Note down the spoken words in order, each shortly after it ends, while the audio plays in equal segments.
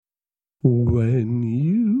When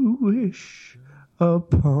you wish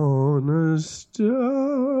upon a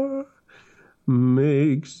star,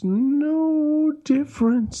 makes no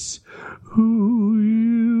difference who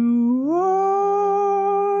you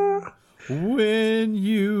are. When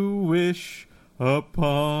you wish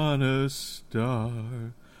upon a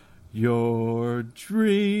star, your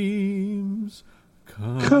dreams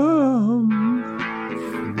come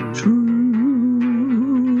true.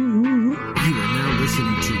 You are now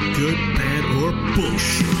listening to Good, Bad, or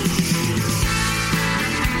Bullshit.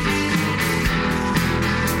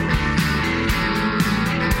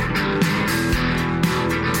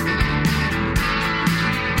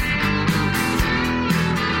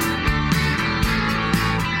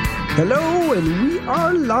 Hello, and we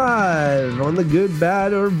are live on the Good,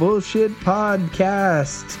 Bad, or Bullshit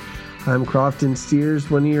podcast. I'm Crofton Steers,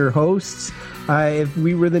 one of your hosts. If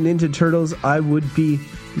we were the Ninja Turtles, I would be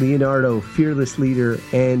Leonardo, fearless leader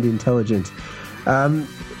and intelligent.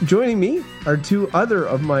 Joining me are two other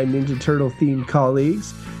of my Ninja Turtle-themed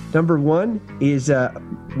colleagues. Number one is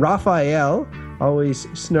Raphael, always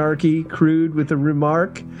snarky, crude with a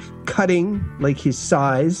remark, cutting like his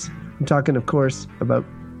size. I'm talking, of course, about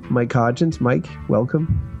Mike Hodgins. Mike,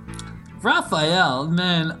 welcome. Raphael,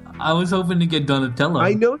 man, I was hoping to get Donatello.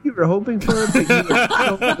 I know you were hoping for it,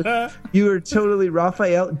 but you were totally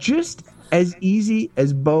Raphael. Just as easy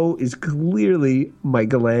as Bo is clearly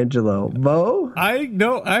Michelangelo. Bo? I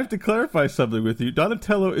have to clarify something with you.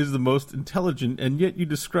 Donatello is the most intelligent, and yet you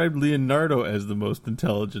described Leonardo as the most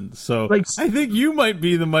intelligent. So I think you might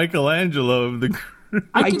be the Michelangelo of the group.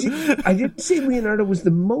 I didn't say Leonardo was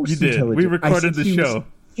the most intelligent. We recorded the show.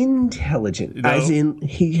 Intelligent, you know? As in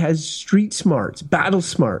he has street smarts, battle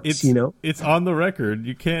smarts. It's on the record.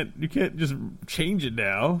 You can't just change it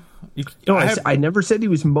now. I never said he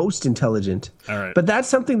was most intelligent. All right, but that's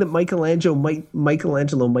something that Michelangelo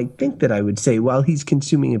might think that I would say while he's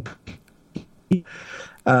consuming it.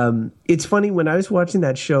 It's funny, when I was watching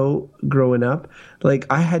that show growing up, like,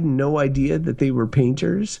 I had no idea that they were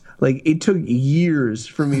painters. Like, it took years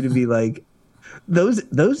for me to be like, those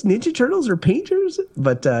Ninja Turtles are painters.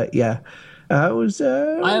 But I always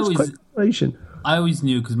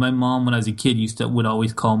knew, because my mom, when I was a kid, would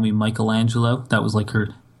always call me Michelangelo. That was like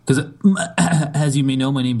her, because as you may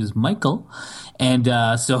know, my name is Michael, and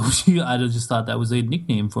so I just thought that was a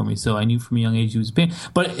nickname for me. So I knew from a young age he was a painter.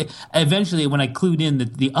 But eventually, when I clued in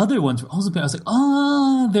that the other ones were also painters, I was like,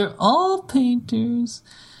 oh, they're all painters.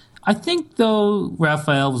 I think, though,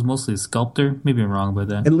 Raphael was mostly a sculptor. Maybe I'm wrong about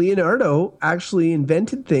that. And Leonardo actually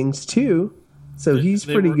invented things, too. So he's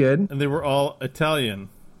pretty good. And they were all Italian.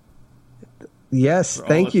 Yes,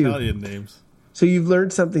 thank you. Italian names. So you've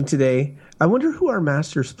learned something today. I wonder who our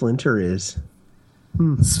master Splinter is.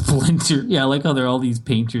 Splinter? Yeah, I like how there are all these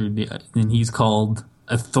painters, and he's called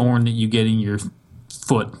a thorn that you get in your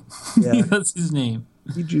foot. Yeah. That's his name.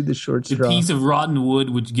 He drew the short straw. A piece of rotten wood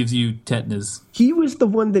which gives you tetanus. He was the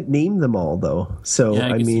one that named them all, though. So yeah,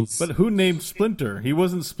 but who named Splinter? He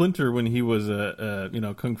wasn't Splinter when he was a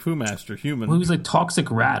kung fu master human. Well, he was like Toxic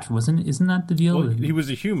Rat, wasn't? Isn't that the deal? Well, he was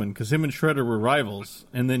a human because him and Shredder were rivals,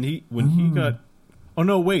 and then he got. Oh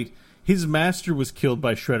no, wait! His master was killed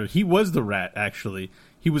by Shredder. He was the rat, actually.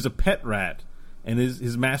 He was a pet rat, and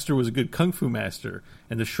his master was a good kung fu master,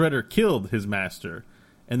 and the Shredder killed his master.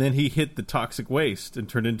 And then he hit the toxic waste and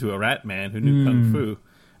turned into a rat man who knew kung fu.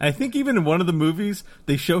 I think even in one of the movies,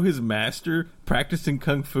 they show his master practicing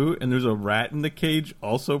kung fu, and there's a rat in the cage,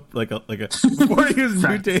 also like a before he was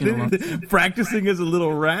mutated, practicing as a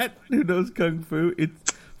little rat who knows kung fu.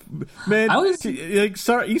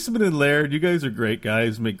 Eastman and Laird, you guys are great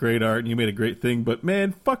guys, make great art, and you made a great thing. But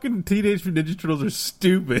man, fucking Teenage Mutant Ninja Turtles are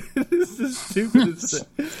stupid. This is stupid.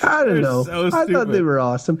 I don't know. So I thought they were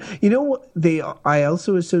awesome. You know what? I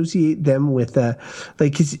also associate them with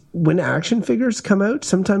because when action figures come out,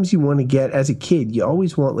 sometimes you want to get, as a kid, you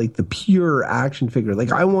always want like the pure action figure.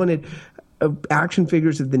 Like I wanted action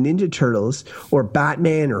figures of the Ninja Turtles or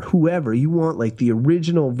Batman or whoever. You want like the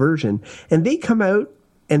original version, and they come out.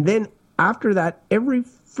 And then after that, every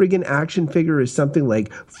friggin' action figure is something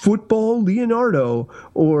like football Leonardo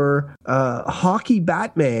or hockey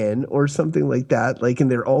Batman or something like that. Like, and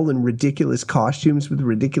they're all in ridiculous costumes with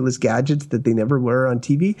ridiculous gadgets that they never wear on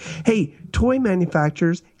TV. Hey, toy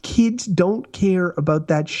manufacturers, kids don't care about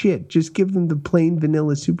that shit. Just give them the plain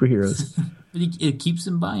vanilla superheroes. It keeps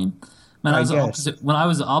them buying. When I was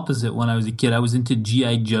opposite when I was a kid, I was into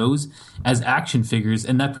G.I. Joes as action figures,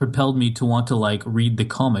 and that propelled me to want to like read the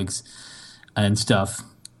comics and stuff.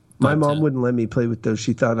 My mom wouldn't let me play with those.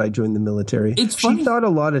 She thought I joined the military. It's funny. She thought a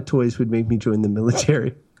lot of toys would make me join the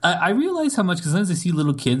military. I realize how much, because sometimes I see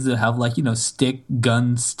little kids that have like,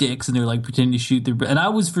 gun sticks, and they're like pretending to shoot their. And I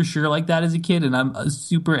was for sure like that as a kid, and I'm a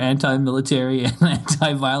super anti-military and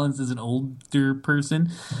anti-violence as an older person.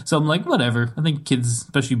 So I'm like, whatever. I think kids,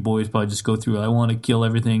 especially boys, probably just go through I want to kill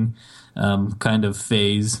everything kind of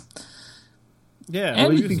phase. Yeah,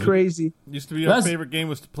 and it'd be crazy. Used to be our favorite game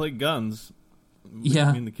was to play guns.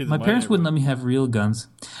 Yeah, my parents wouldn't let me have real guns.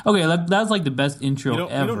 Okay, that was like the best intro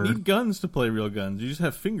ever. You don't need guns to play real guns. You just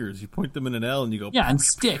have fingers. You point them in an L and you go... Yeah, and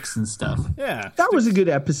sticks and stuff. Yeah. That was a good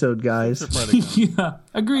episode, guys. Yeah,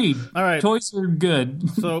 agreed. All right. Toys are good.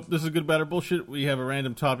 So, this is Good, Bad, or Bullshit. We have a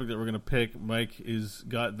random topic that we're going to pick. Mike is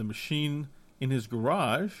got the machine in his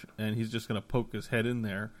garage, and he's just going to poke his head in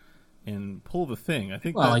there and pull the thing.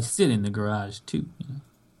 I sit in the garage, too.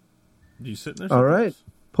 Do you sit in there? All right.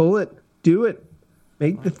 Pull it. Do it.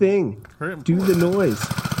 Make the thing. Do the noise.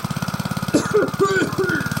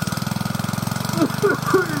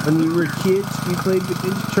 When we were kids, we played with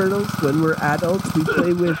Ninja Turtles. When we're adults, we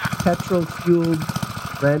play with petrol-fueled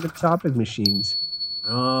random topic machines.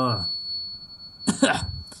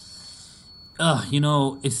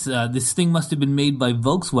 It's this thing must have been made by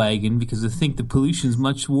Volkswagen, because I think the pollution's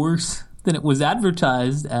much worse than it was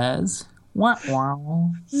advertised as. Wow,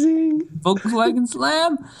 wow. Zing. Volkswagen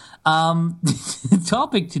Slam. The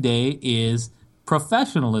topic today is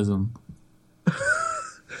professionalism.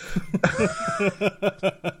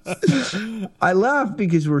 I laugh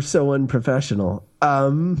because we're so unprofessional.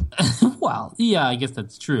 Well, yeah, I guess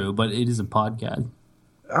that's true, but it is a podcast.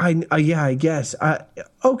 I guess.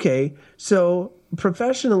 Okay, so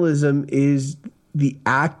professionalism is the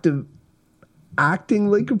act of acting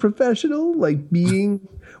like a professional, like being.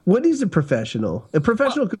 What is a professional? A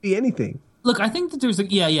professional could be anything. Look, I think that there's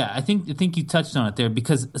I think you touched on it there,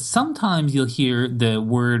 because sometimes you'll hear the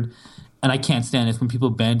word, and I can't stand it when people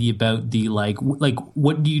bandy about the like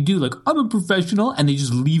what do you do? Like, I'm a professional, and they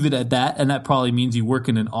just leave it at that, and that probably means you work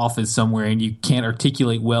in an office somewhere and you can't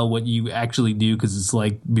articulate well what you actually do because it's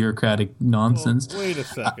like bureaucratic nonsense. Well, wait a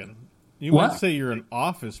second. You might say you're an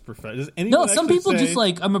office professional. No, some people just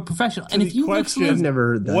like, I'm a professional. And if you question, I've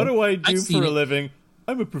never heard that. What do I do for a living?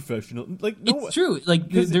 I'm a professional. Like, no, it's true. Like,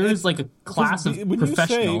 there is like a class of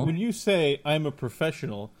professional. When you say I'm a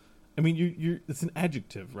professional, I mean you're it's an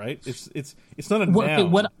adjective, right? It's not a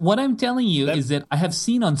noun. What I'm telling you is that I have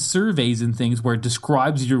seen on surveys and things where it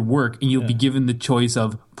describes your work, and you'll be given the choice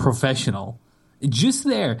of professional. Just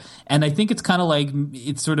there. And I think it's kind of like,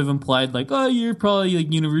 it's sort of implied like, oh, you're probably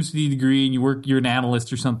like university degree and you're an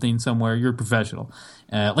analyst or something somewhere, you're a professional.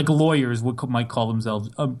 Like lawyers might call themselves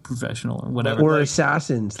a professional or whatever. Or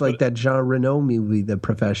assassins, like that Jean Reno movie, The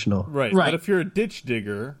Professional. Right. But if you're a ditch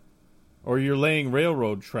digger or you're laying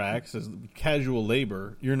railroad tracks as casual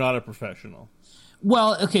labor, you're not a professional.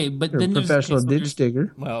 Well, okay, but You're then a professional ditch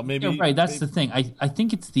digger. Well, maybe right. That's the thing. I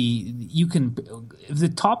think it's if the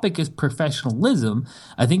topic is professionalism,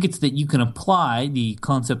 I think it's that you can apply the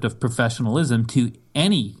concept of professionalism to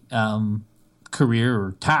any career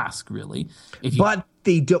or task, really. But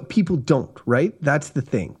they don't. People don't. Right. That's the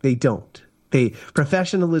thing. They don't.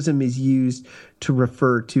 Professionalism is used to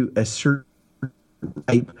refer to a certain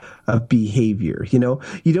type of behavior. You know,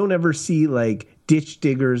 you don't ever see like ditch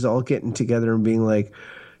diggers all getting together and being like,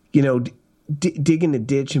 digging a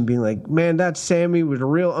ditch and being like, man, that Sammy was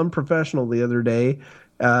real unprofessional the other day.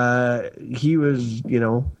 He was,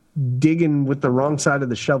 digging with the wrong side of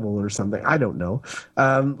the shovel or something. I don't know.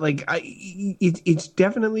 It's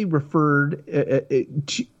definitely referred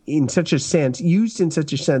in such a sense, used in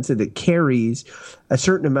such a sense that it carries a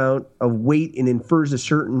certain amount of weight and infers a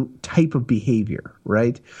certain type of behavior,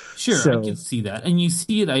 right? Sure, so, I can see that. And you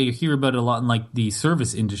see it, I hear about it a lot in like the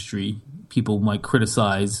service industry. People might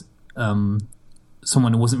criticize someone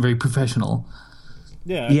who wasn't very professional.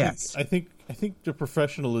 Yeah, I think the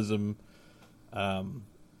professionalism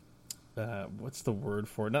what's the word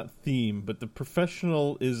for it? Not theme, but the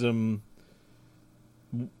professionalism,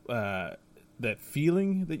 that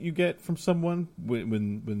feeling that you get from someone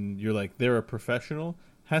when you're like they're a professional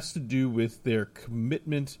has to do with their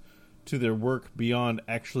commitment to their work beyond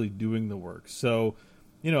actually doing the work. So,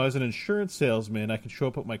 as an insurance salesman, I can show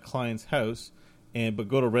up at my client's house but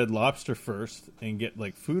go to Red Lobster first and get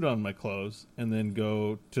like food on my clothes, and then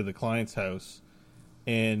go to the client's house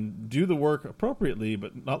and do the work appropriately,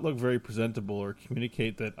 but not look very presentable or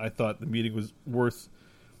communicate that I thought the meeting was worth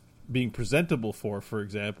being presentable for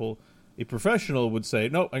example. A professional would say,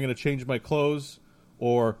 no, I'm going to change my clothes,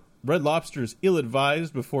 or Red Lobster is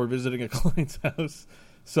ill-advised before visiting a client's house,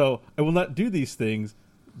 so I will not do these things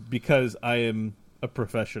because I am a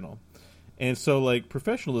professional. And so, like,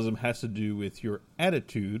 professionalism has to do with your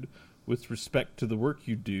attitude with respect to the work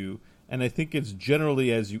you do. And I think it's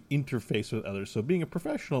generally as you interface with others. So being a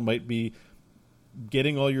professional might be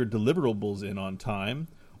getting all your deliverables in on time,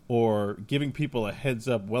 or giving people a heads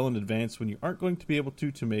up well in advance when you aren't going to be able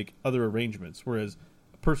to make other arrangements. Whereas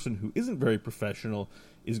a person who isn't very professional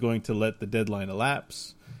is going to let the deadline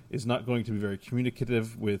elapse, is not going to be very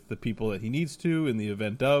communicative with the people that he needs to in the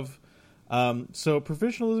event of. So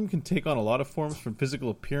professionalism can take on a lot of forms, from physical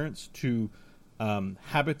appearance to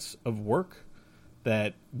habits of work,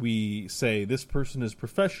 that we say this person is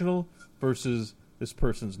professional versus this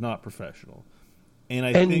person's not professional. And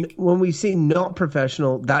I think when we say not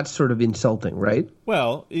professional, that's sort of insulting, right?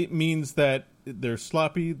 Well, it means that they're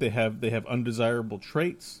sloppy, they have undesirable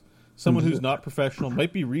traits. Someone who's not professional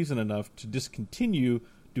might be reason enough to discontinue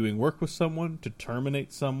doing work with someone, to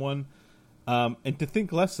terminate someone, and to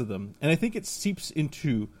think less of them. And I think it seeps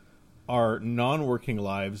into our non-working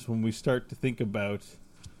lives when we start to think about,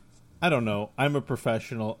 I don't know, I'm a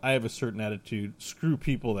professional, I have a certain attitude, screw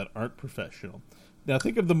people that aren't professional. Now,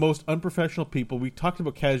 think of the most unprofessional people. We talked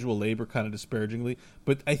about casual labor kind of disparagingly,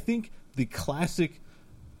 but I think the classic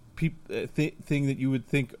thing that you would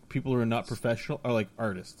think people who are not professional are like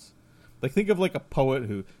artists. Like, think of like a poet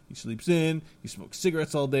who he sleeps in, he smokes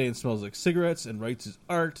cigarettes all day and smells like cigarettes and writes his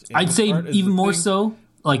art. I'd say even more so,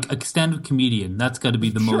 like a stand-up comedian. That's got to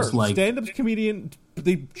be the most like... stand-up comedian,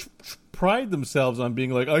 they pride themselves on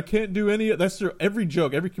being like, I can't do any... That's their... Every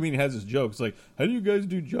joke, every comedian has his jokes. Like, how do you guys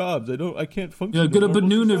do jobs? I can't function. Yeah, I get up at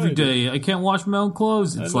noon every day. I can't wash my own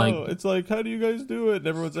clothes. It's like, how do you guys do it? And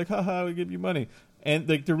everyone's like, haha, we give you money. And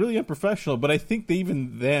like, they're really unprofessional, but I think that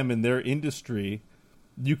even them in their industry,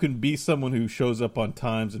 you can be someone who shows up on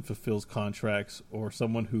times and fulfills contracts, or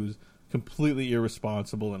someone who's completely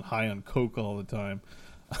irresponsible and high on coke all the time.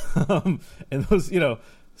 And those,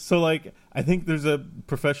 so like, I think there's a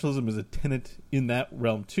professionalism is a tenet in that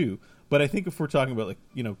realm too. But I think if we're talking about like,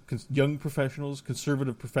 young professionals,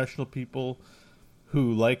 conservative professional people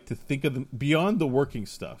who like to think of them beyond the working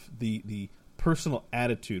stuff, the personal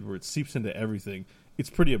attitude where it seeps into everything, it's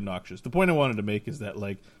pretty obnoxious. The point I wanted to make is that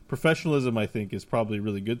like professionalism, I think, is probably a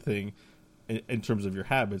really good thing in terms of your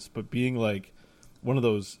habits, but being like one of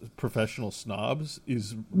those professional snobs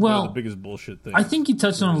is one of the biggest bullshit things. I think you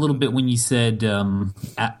touched on a little bit when you said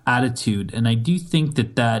attitude, and I do think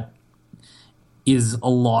that is a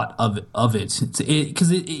lot of it.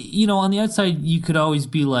 Because on the outside, you could always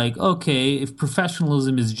be like, okay, if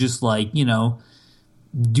professionalism is just like,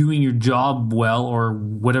 doing your job well, or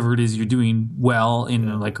whatever it is you're doing well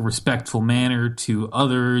in like a respectful manner to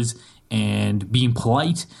others and being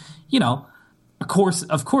polite, of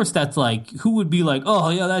course that's like, who would be like, oh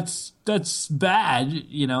yeah, that's bad,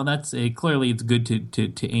 that's clearly it's good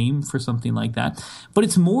to aim for something like that. But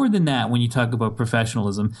it's more than that when you talk about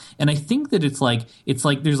professionalism. And I think that it's like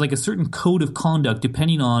there's like a certain code of conduct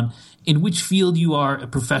depending on in which field you are a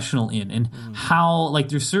professional in, and how, like,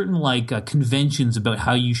 there's certain like conventions about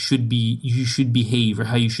how you should behave or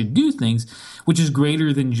how you should do things, which is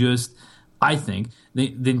greater than just, I think,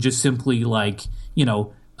 than just simply like,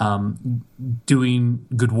 doing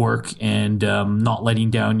good work and not letting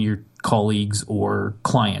down your colleagues or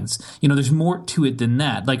clients. There's more to it than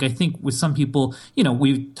that. Like, I think with some people,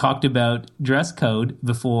 we've talked about dress code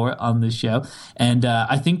before on this show, and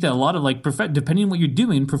I think that a lot of like depending on what you're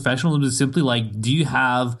doing, professionalism is simply like, do you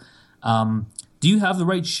have the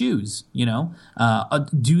right shoes?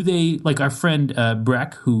 Do they, like our friend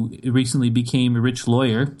Breck, who recently became a rich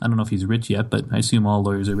lawyer. I don't know if he's rich yet, but I assume all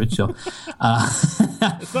lawyers are rich. So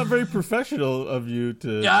it's not very professional of you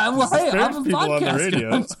to I'm a people on the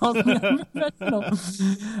radio.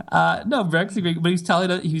 No, Breck's a great, but he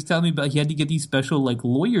was telling me about he had to get these special like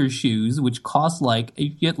lawyer shoes, which cost like a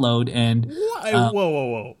shitload. And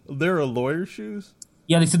whoa! They're a lawyer shoes.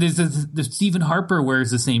 Yeah, they said there's Stephen Harper wears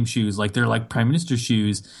the same shoes, like they're like prime minister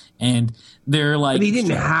shoes, and they're like. But he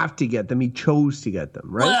didn't have to get them; he chose to get them,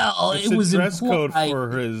 right? Well, it was a dress code for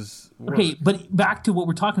his work. Okay, but back to what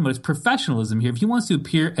we're talking about is professionalism here. If he wants to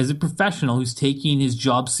appear as a professional who's taking his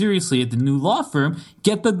job seriously at the new law firm,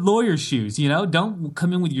 get the lawyer shoes. Don't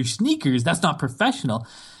come in with your sneakers. That's not professional.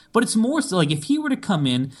 But it's more so like if he were to come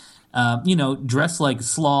in. Dressed like a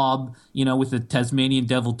slob, with a Tasmanian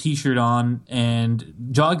Devil t-shirt on and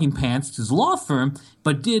jogging pants to his law firm,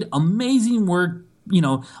 but did amazing work,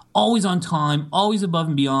 always on time, always above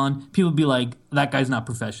and beyond. People would be like, that guy's not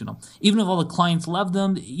professional. Even if all the clients love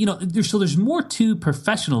them, there's more to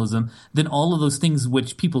professionalism than all of those things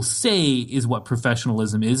which people say is what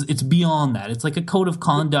professionalism is. It's beyond that. It's like a code of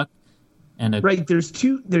conduct. Right.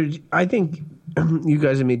 I think you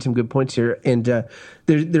guys have made some good points here. And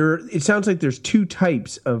it sounds like there's two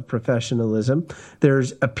types of professionalism.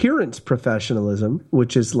 There's appearance professionalism,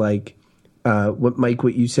 which is like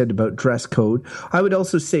what you said about dress code. I would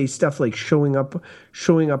also say stuff like showing up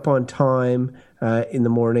on time in the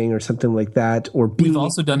morning or something like that. Or we've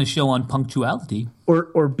also done a show on punctuality.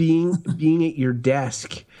 Or being at your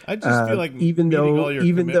desk. I just feel like even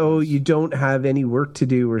though you don't have any work to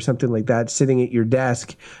do or something like that, sitting at your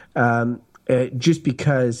desk, just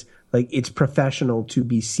because like it's professional to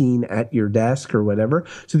be seen at your desk or whatever.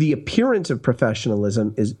 So the appearance of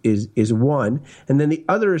professionalism is one, and then the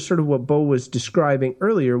other is sort of what Bo was describing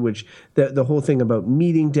earlier, which the whole thing about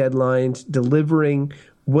meeting deadlines, delivering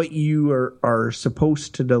what you are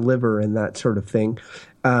supposed to deliver, and that sort of thing.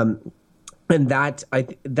 And that's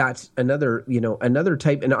another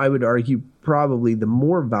type, and I would argue probably the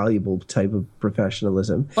more valuable type of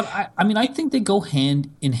professionalism. But I think they go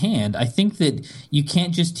hand in hand. I think that you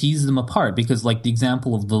can't just tease them apart because, like the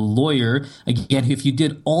example of the lawyer, again, if you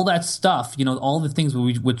did all that stuff, all the things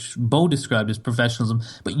which Bo described as professionalism,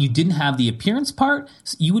 but you didn't have the appearance part,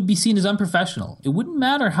 you would be seen as unprofessional. It wouldn't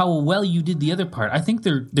matter how well you did the other part. I think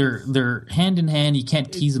they're hand in hand. You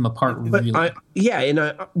can't tease them apart. Really.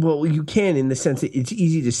 You can in the sense that it's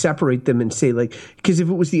easy to separate them and say, like, because if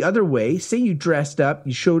it was the other way, say you dressed up,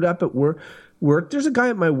 you showed up at work. There's a guy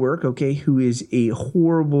at my work, okay, who is a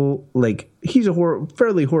horrible, he's a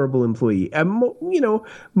fairly horrible employee. And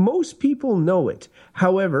most people know it.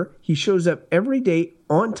 However, he shows up every day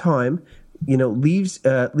on time, leaves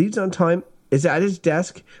on time, is at his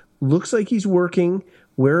desk, looks like he's working,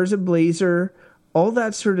 wears a blazer, all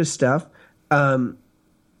that sort of stuff.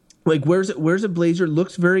 Wears a blazer,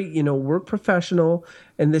 looks very, work professional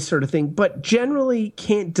and this sort of thing, but generally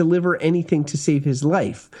can't deliver anything to save his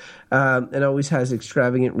life. And always has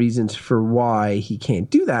extravagant reasons for why he can't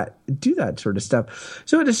do that sort of stuff.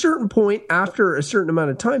 So at a certain point, after a certain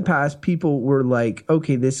amount of time passed, people were like,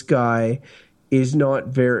 okay, this guy is not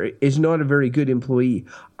a very good employee.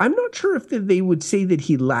 I'm not sure if they would say that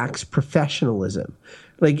he lacks professionalism.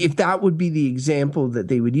 Like, if that would be the example that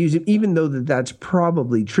they would use, even though that's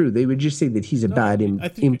probably true, they would just say that he's a bad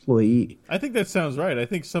employee. I think that sounds right. I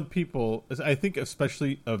think some people,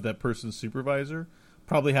 especially of that person's supervisor,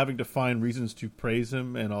 probably having to find reasons to praise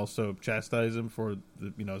him and also chastise him for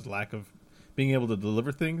his lack of being able to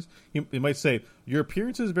deliver things. He might say, your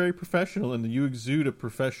appearance is very professional and you exude a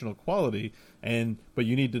professional quality, but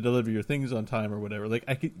you need to deliver your things on time or whatever. Like,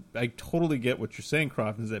 I totally get what you're saying,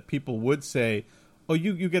 Crofton, is that people would say, oh,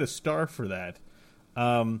 you get a star for that.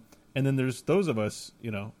 And then there's those of us,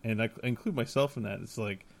 and I include myself in that. It's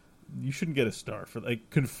like, you shouldn't get a star for, like,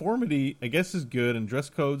 conformity, I guess, is good. And dress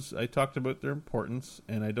codes, I talked about their importance,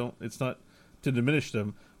 and it's not to diminish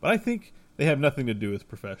them, but I think they have nothing to do with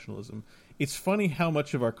professionalism. It's funny how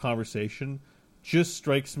much of our conversation just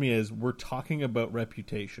strikes me as we're talking about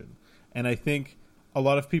reputation. And I think a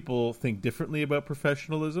lot of people think differently about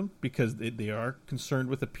professionalism because they are concerned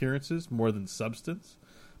with appearances more than substance.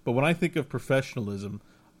 But when I think of professionalism,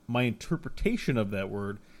 my interpretation of that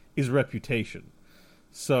word is reputation.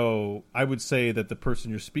 So I would say that the person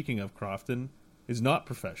you're speaking of, Crofton, is not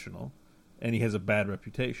professional, and he has a bad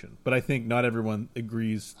reputation. But I think not everyone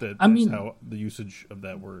agrees that that's how the usage of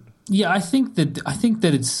that word. Yeah, I think that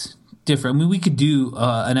it's different. I mean, we could do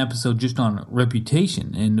an episode just on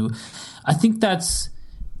reputation, and I think that's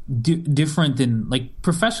different than like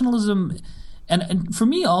professionalism. And for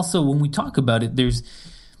me, also, when we talk about it, there's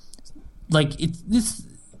like it's this.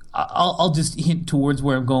 I'll just hint towards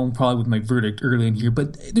where I'm going, probably with my verdict early in here.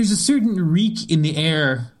 But there's a certain reek in the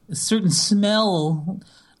air, a certain smell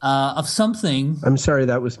of something. I'm sorry,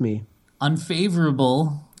 that was me.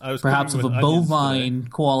 Unfavorable. Perhaps of a bovine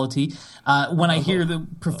quality when I hear the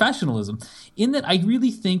professionalism. In that, I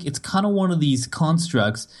really think it's kind of one of these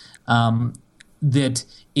constructs that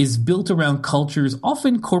is built around cultures,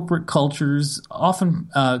 often corporate cultures, often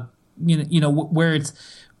where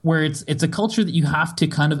it's a culture that you have to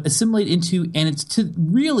kind of assimilate into, and it's to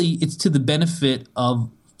the benefit of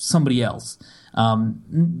somebody else. And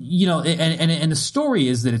the story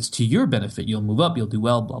is that it's to your benefit. You'll move up, you'll do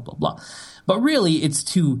well, blah blah blah. But really, it's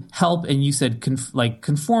to help. And you said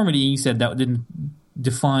conformity, and you said that didn't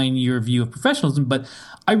define your view of professionalism. But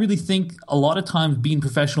I really think a lot of times being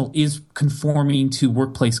professional is conforming to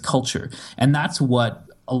workplace culture, and that's what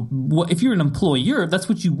if you're an employer, that's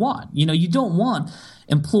what you want. You don't want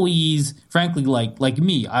employees, frankly, like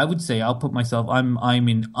me. I would say I'll put myself. I'm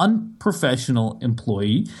an unprofessional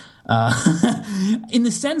employee. In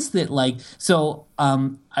the sense that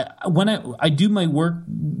when I do my work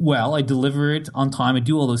well, I deliver it on time, I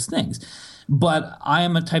do all those things. But I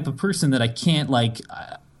am a type of person that I can't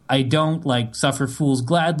I don't suffer fools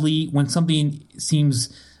gladly. When something seems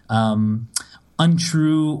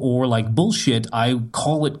untrue or bullshit, I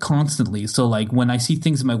call it constantly. So when I see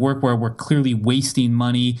things in my work where we're clearly wasting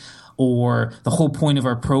money, or the whole point of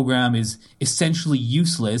our program is essentially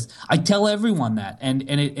useless, I tell everyone that, and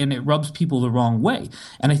it rubs people the wrong way.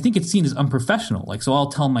 And I think it's seen as unprofessional. So I'll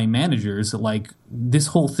tell my managers that this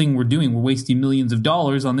whole thing we're doing, we're wasting millions of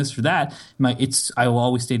dollars on this or that. I will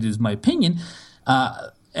always state it as my opinion.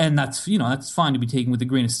 And that's fine to be taken with a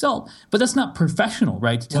grain of salt, but that's not professional,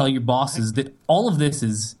 right? To tell your bosses that all of this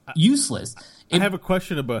is useless. I have a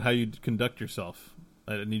question about how you conduct yourself.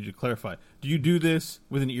 I need you to clarify. Do you do this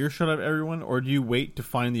with an earshot of everyone, or do you wait to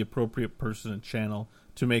find the appropriate person and channel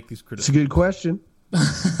to make these criticisms? It's a good question.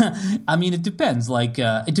 I mean, it depends.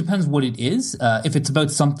 It depends what it is. If it's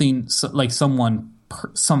about something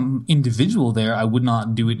some individual there, I would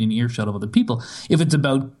not do it in earshot of other people. If it's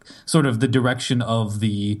about sort of the direction of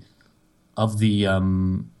the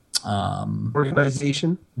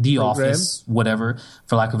organization, the program, office, whatever,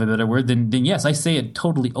 for lack of a better word, then yes, I say it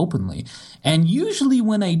totally openly. And usually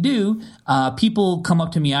when I do, people come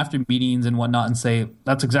up to me after meetings and whatnot and say,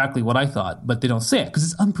 that's exactly what I thought, but they don't say it because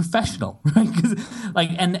it's unprofessional,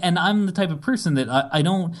 right? And I'm the type of person that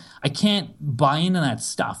I can't buy into that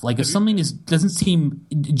stuff. If something doesn't seem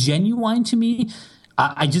genuine to me,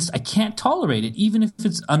 I can't tolerate it, even if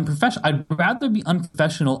it's unprofessional. I'd rather be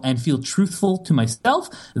unprofessional and feel truthful to myself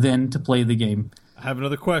than to play the game. I have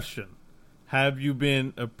another question. Have you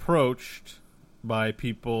been approached by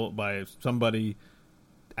somebody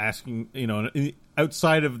asking,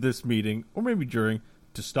 outside of this meeting, or maybe during,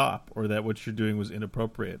 to stop, or that what you're doing was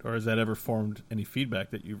inappropriate? Or has that ever formed any feedback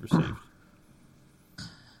that you've received?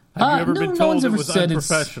 Have you ever been told it was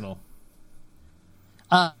unprofessional?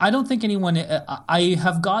 I don't think anyone. I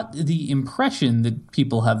have got the impression that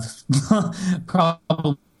people have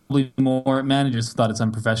probably more managers thought it's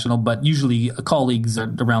unprofessional, but usually colleagues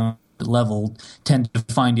around the level tend to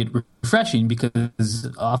find it refreshing because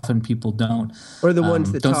often people don't. Or the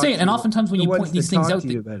ones that don't talk say it. And oftentimes when you point these things out,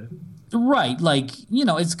 right?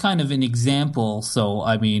 It's kind of an example. So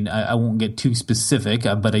I mean, I won't get too specific,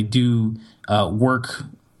 but I do work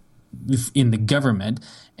in the government.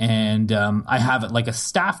 And I have it a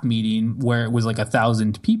staff meeting where it was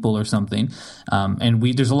 1,000 people or something, and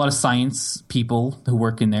there's a lot of science people who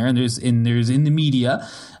work in there, and there's in the media,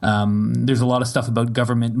 there's a lot of stuff about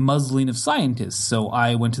government muzzling of scientists. So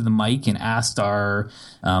I went to the mic and asked our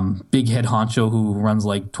big head honcho who runs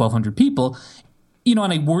 1,200 people. And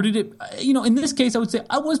I worded it, in this case, I would say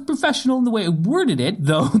I was professional in the way I worded it,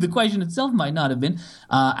 though the question itself might not have been.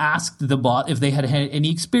 Asked the bot if they had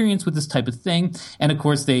any experience with this type of thing. And of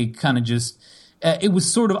course, they kind of just, it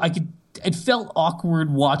was sort of, it felt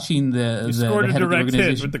awkward watching the scored the head a direct of the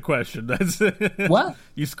hit with the question. That's what?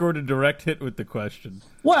 You scored a direct hit with the question.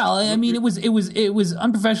 Well, I mean, it was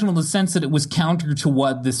unprofessional in the sense that it was counter to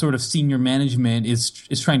what the sort of senior management is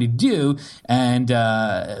trying to do, and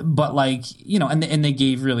but and they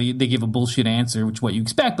gave a bullshit answer, which is what you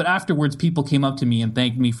expect. But afterwards, people came up to me and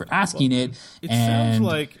thanked me for asking it. It and sounds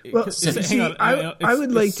like. Well, I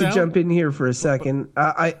would like to jump in here for a second.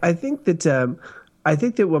 I think that. I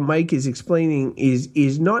think that what Mike is explaining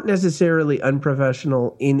is not necessarily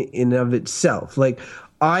unprofessional in and of itself.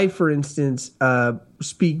 I, for instance,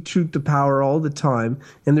 speak truth to power all the time,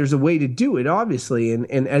 and there's a way to do it, obviously.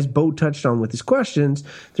 And as Bo touched on with his questions,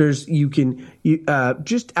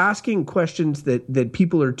 just asking questions that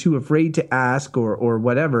people are too afraid to ask or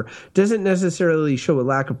whatever doesn't necessarily show a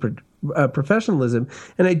lack of professionalism.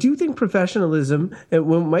 And I do think professionalism, and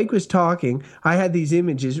when Mike was talking, I had these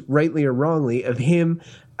images, rightly or wrongly, of him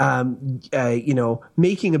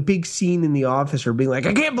making a big scene in the office or being like,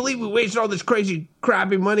 I can't believe we wasted all this crazy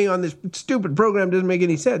crappy money on this stupid program, doesn't make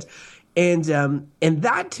any sense. And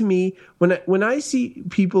that, to me, when I see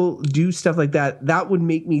people do stuff like that, that would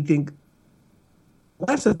make me think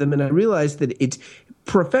less of them. And I realize that it's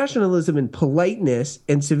professionalism and politeness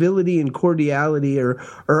and civility and cordiality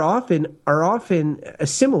are often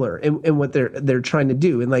similar in what they're trying to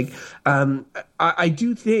do. And I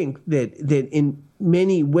do think that in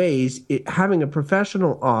many ways, having a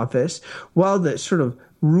professional office, while the sort of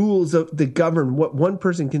rules of that govern what one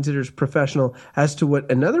person considers professional as to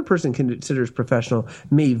what another person considers professional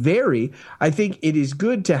may vary, I think it is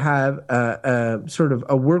good to have a sort of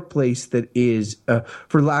a workplace that is,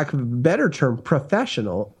 for lack of a better term,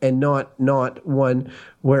 professional, and not one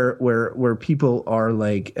where people are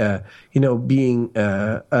being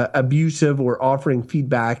abusive or offering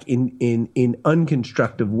feedback in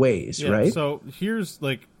unconstructive ways, right? So here's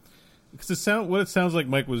Because what it sounds like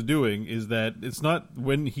Mike was doing is that it's not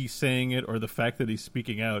when he's saying it or the fact that he's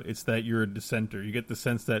speaking out, it's that you're a dissenter. You get the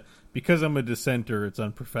sense that because I'm a dissenter, it's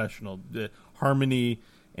unprofessional. The harmony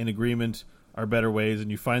and agreement are better ways,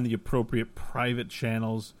 and you find the appropriate private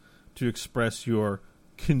channels to express your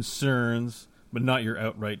concerns, but not your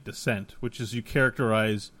outright dissent, which is you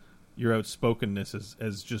characterize your outspokenness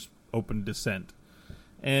as just open dissent.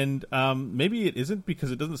 And maybe it isn't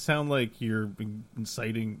because it doesn't sound like you're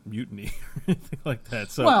inciting mutiny or anything like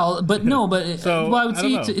that. So, I would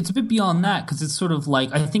say it's a bit beyond that, because it's sort of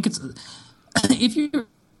like, I think it's if you're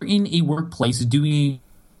in a workplace doing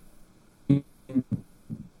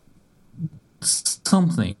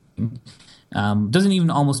something. Doesn't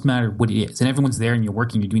even almost matter what it is, and everyone's there, and you're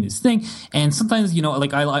working, you're doing this thing. And sometimes,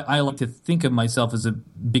 like I like to think of myself as a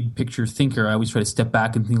big picture thinker. I always try to step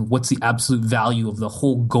back and think, what's the absolute value of the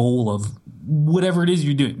whole goal of whatever it is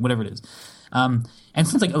you're doing, whatever it is. And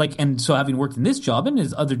since and so having worked in this job and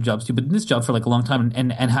his other jobs too, but in this job for like a long time,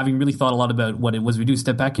 and having really thought a lot about what it was we do,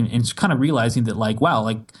 step back and kind of realizing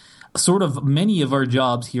that sort of many of our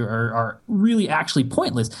jobs here are really actually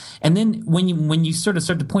pointless. And then when you sort of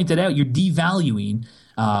start to point that out, you're devaluing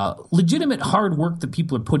legitimate hard work that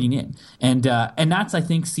people are putting in. And that's, I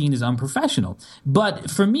think, seen as unprofessional. But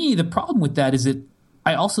for me, the problem with that is that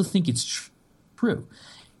I also think it's true.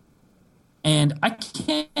 And I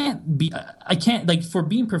can't, for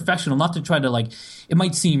being professional, not to try to, it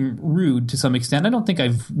might seem rude to some extent. I don't think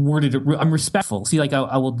I've worded it. I'm respectful. See,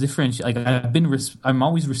 I will differentiate. I'm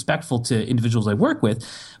always respectful to individuals I work with,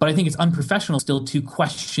 but I think it's unprofessional still to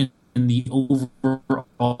question the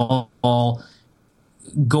overall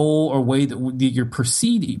goal or way that you're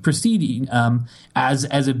proceeding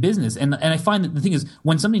as a business. And I find that the thing is,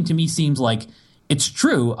 when something to me seems like it's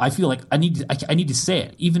true, I feel like I need to say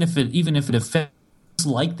it, even if it affects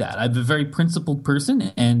like that. I'm a very principled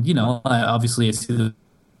person, and I see the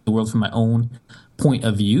world from my own point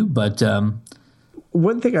of view. But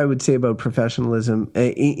one thing I would say about professionalism,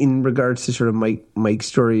 in regards to sort of Mike's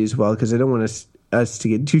story as well, because I don't want us to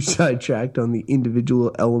get too sidetracked on the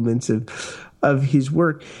individual elements of his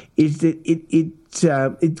work, is that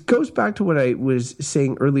it goes back to what I was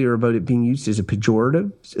saying earlier about it being used as a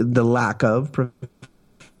pejorative, the lack of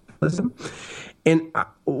professionalism. And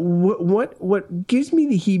what gives me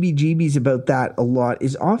the heebie-jeebies about that a lot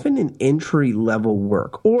is often an entry-level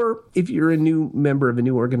work, or if you're a new member of a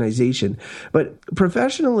new organization. But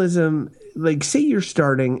professionalism, say you're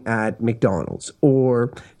starting at McDonald's,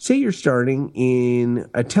 or say you're starting in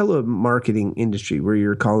a telemarketing industry where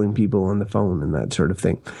you're calling people on the phone and that sort of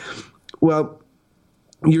thing. Well,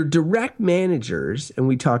 your direct managers, and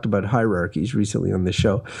we talked about hierarchies recently on the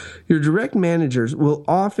show, your direct managers will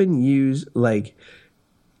often use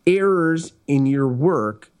errors in your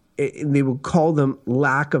work, and they will call them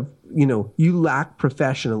lack of, you lack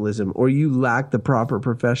professionalism, or you lack the proper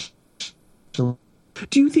professionalism.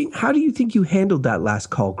 How do you think you handled that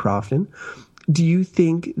last call, Crofton? Do you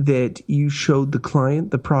think that you showed the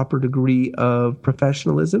client the proper degree of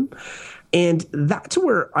professionalism? And that's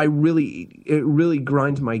where it really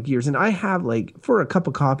grinds my gears. And I have, for a cup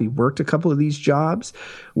of coffee, worked a couple of these jobs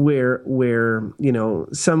where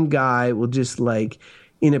some guy will just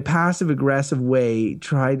in a passive aggressive way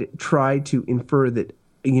try to infer that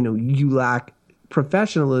you lack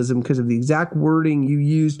professionalism because of the exact wording you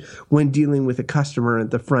used when dealing with a customer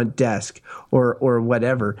at the front desk or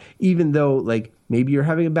whatever, even though maybe you're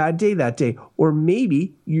having a bad day that day, or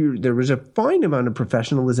maybe there was a fine amount of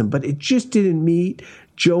professionalism, but it just didn't meet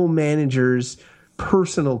Joe Manager's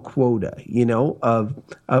personal quota,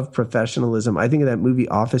 of professionalism. I think of that movie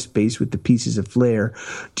Office Space with the pieces of flair.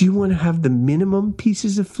 Do you want to have the minimum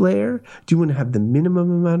pieces of flair? Do you want to have the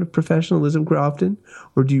minimum amount of professionalism, Crofton?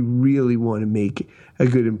 Or do you really want to make a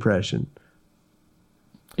good impression?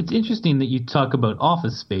 It's interesting that you talk about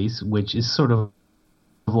Office Space, which is sort of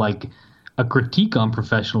like a critique on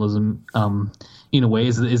professionalism, in a way,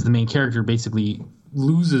 is the main character basically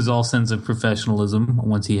loses all sense of professionalism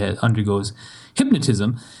once he undergoes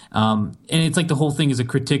hypnotism, and it's the whole thing is a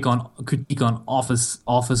critique on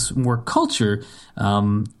office work culture.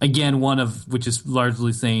 Again, one of which is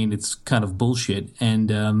largely saying it's kind of bullshit, and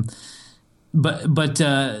but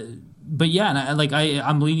yeah, and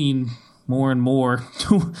I'm leaning more and more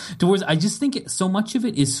towards. I just think so much of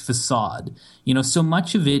it is facade. So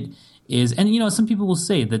much of it is, and some people will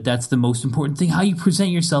say that that's the most important thing. How you present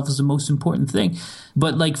yourself is the most important thing.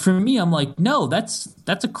 But for me, I'm no, that's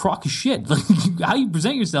a crock of shit. How you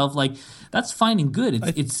present yourself, that's fine and good.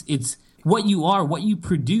 It's what you are, what you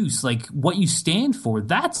produce, what you stand for.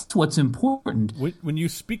 That's what's important. When you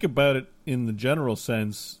speak about it in the general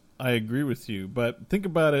sense, I agree with you. But think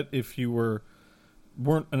about it if you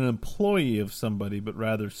weren't an employee of somebody, but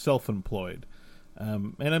rather self-employed.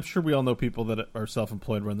 And I'm sure we all know people that are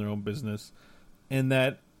self-employed, run their own business, and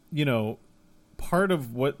that, part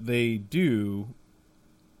of what they do,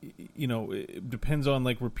 it depends on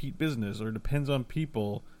like repeat business, or depends on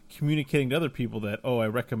people communicating to other people that, oh, I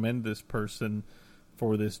recommend this person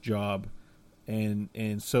for this job.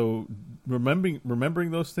 And so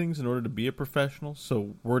remembering those things in order to be a professional,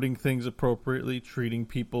 so wording things appropriately, treating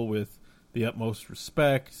people with the utmost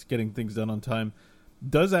respect, getting things done on time,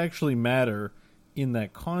 does actually matter in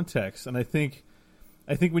that context. And I think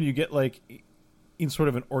when you get like in sort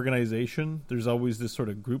of an organization, there's always this sort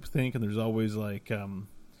of groupthink, and there's always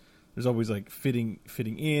like fitting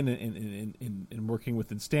in and working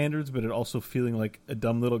within standards, but it also feeling like a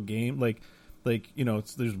dumb little game,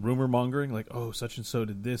 there's rumor mongering, like, oh, such and so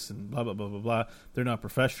did this and blah blah blah blah blah. They're not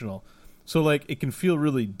professional, so like it can feel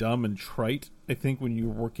really dumb and trite, I think, when you're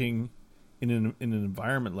working in an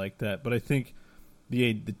environment like that. But I think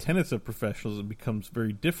the tenets of professionalism becomes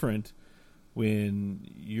very different when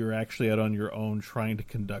you're actually out on your own trying to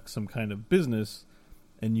conduct some kind of business,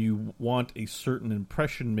 and you want a certain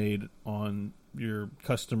impression made on your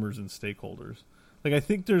customers and stakeholders. Like, I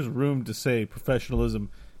think there's room to say professionalism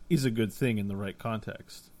is a good thing in the right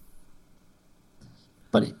context.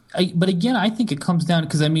 But again, I think it comes down,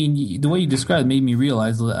 because the way you described it made me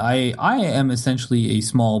realize that I am essentially a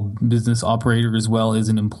small business operator as well as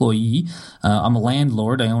an employee. I'm a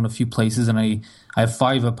landlord. I own a few places, and I have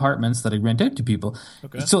 5 apartments that I rent out to people.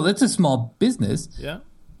 Okay. So that's a small business. Yeah.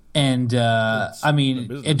 And do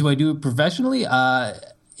I do it professionally?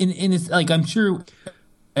 It's like, I'm sure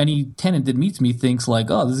any tenant that meets me thinks like,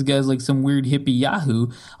 oh, this guy's like some weird hippie Yahoo.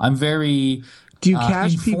 I'm very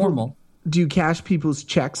informal. Do you cash people's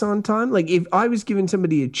checks on time? Like, if I was giving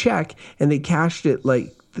somebody a check and they cashed it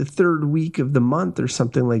like the 3rd week of the month or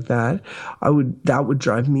something like that, that would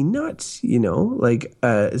drive me nuts.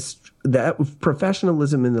 That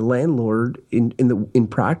professionalism in the landlord in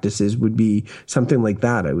practices would be something like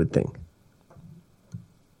that, I would think.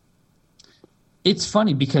 It's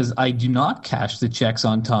funny because I do not cash the checks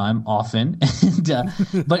on time often,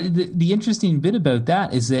 but the interesting bit about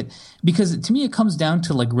that is that, because to me it comes down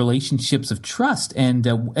to like relationships of trust, and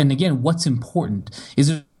again, what's important? Is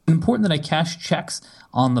it important that I cash checks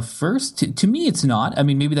on the first? To me, it's not. I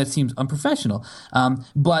mean, maybe that seems unprofessional,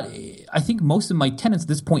 but I think most of my tenants at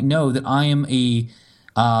this point know that I am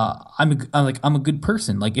I'm a good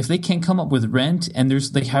person. Like, if they can't come up with rent and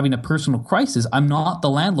there's like having a personal crisis, I'm not the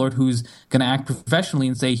landlord who's going to act professionally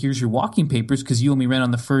and say, here's your walking papers because you owe me rent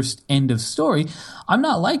on the first end of story. I'm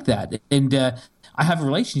not like that. And I have a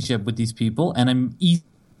relationship with these people, and I'm easy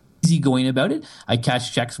going about it. I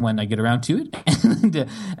cash checks when I get around to it.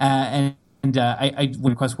 And I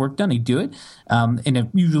when request work done, I do it in a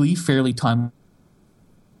usually fairly timely,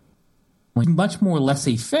 much more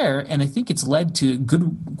laissez-faire, and I think it's led to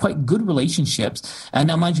quite good relationships. And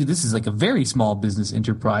now, mind you, this is like a very small business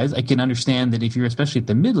enterprise. I can understand that if you're especially at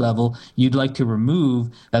the mid-level, you'd like to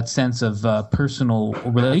remove that sense of personal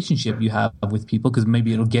relationship you have with people, because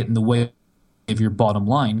maybe it'll get in the way of your bottom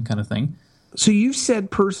line kind of thing. So you've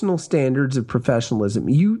said personal standards of professionalism.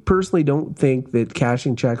 You personally don't think that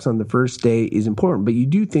cashing checks on the first day is important, but you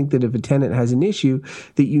do think that if a tenant has an issue,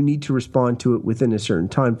 that you need to respond to it within a certain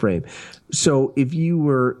time frame. So if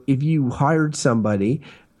you hired somebody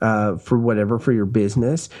for your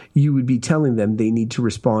business, you would be telling them they need to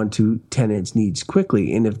respond to tenants' needs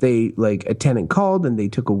quickly. And if they, like, a tenant called and they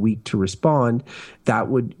took a week to respond, that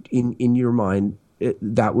would, in your mind,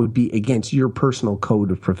 that would be against your personal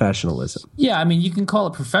code of professionalism. Yeah, I mean, you can call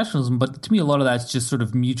it professionalism, but to me, a lot of that's just sort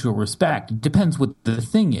of mutual respect. It depends what the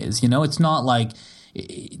thing is. It's not like,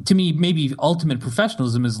 to me, maybe ultimate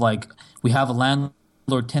professionalism is like, we have a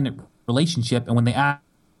landlord-tenant relationship, and when they act,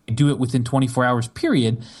 do it within 24 hours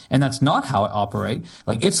period, and that's not how I operate.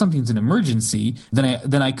 Like, if something's an emergency,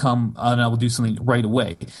 then I come and I will do something right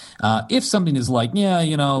away. If something is like, can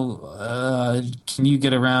you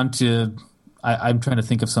get around to... I'm trying to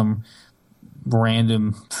think of some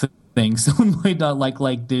random thing. Someone might not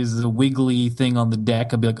like there's a wiggly thing on the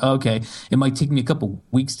deck. I'll be like, okay, it might take me a couple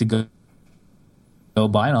weeks to go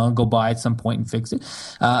by, and I'll go by at some point and fix it.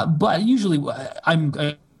 But usually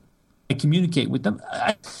I communicate with them.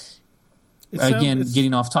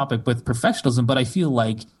 Getting off topic with professionalism, but I feel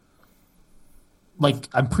like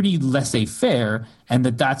I'm pretty laissez-faire, and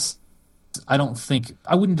that's... I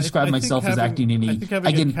wouldn't describe myself as acting in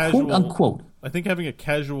quote unquote. I think having a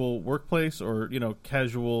casual workplace, or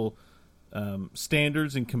casual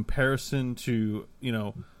standards in comparison to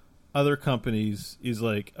other companies is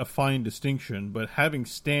like a fine distinction, but having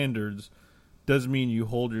standards does mean you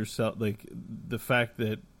hold yourself, like the fact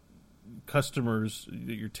that customers,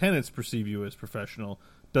 your tenants perceive you as professional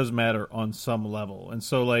does matter on some level. And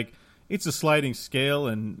so like it's a sliding scale,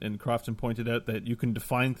 and Crofton pointed out that you can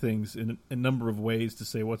define things in a number of ways to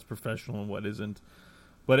say what's professional and what isn't.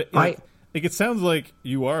 But it sounds like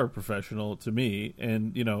you are a professional to me,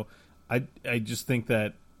 and you know, I just think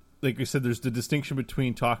that, like you said, there's the distinction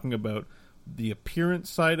between talking about the appearance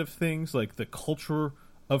side of things, like the culture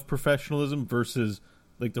of professionalism, versus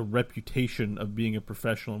like the reputation of being a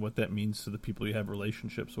professional and what that means to the people you have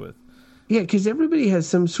relationships with. Yeah, because everybody has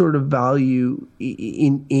some sort of value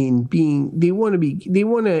in being. They want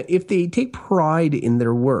to. If they take pride in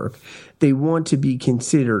their work, they want to be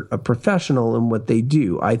considered a professional in what they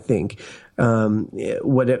do. I think,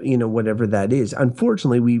 whatever that is.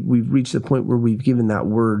 Unfortunately, we've reached the point where we've given that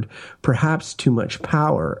word perhaps too much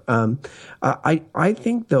power. I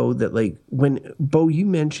think though that, like, when Bo, you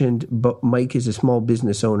mentioned Mike is a small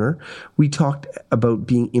business owner, we talked about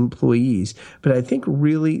being employees, but I think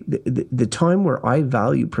really the time where I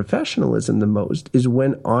value professionalism the most is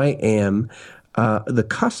when I am the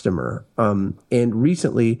customer. And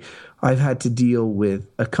recently, I've had to deal with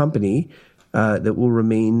a company that will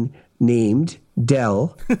remain named,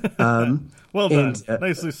 Dell. Well done.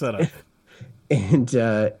 Nicely set up. And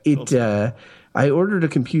I ordered a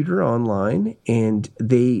computer online, and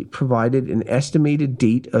they provided an estimated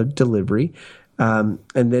date of delivery. And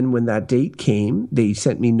then when that date came, they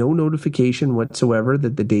sent me no notification whatsoever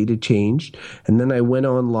that the date had changed. And then I went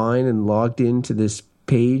online and logged into this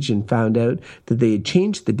page and found out that they had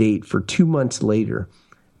changed the date for 2 months later.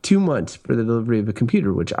 2 months for the delivery of a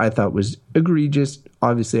computer, which I thought was egregious.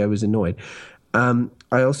 Obviously, I was annoyed. I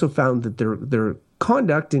also found that their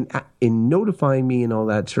conduct in notifying me and all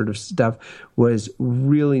that sort of stuff was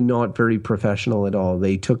really not very professional at all.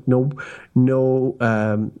 They took no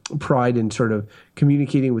pride in sort of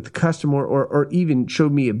communicating with the customer, or even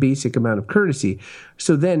showed me a basic amount of courtesy.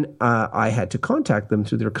 So then I had to contact them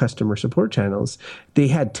through their customer support channels. They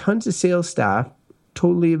had tons of sales staff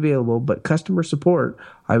totally available, but customer support,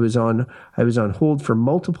 I was on hold for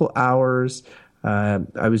multiple hours.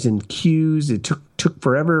 I was in queues. It took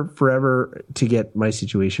forever to get my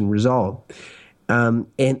situation resolved. And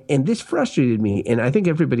this frustrated me. And I think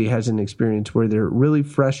everybody has an experience where they're really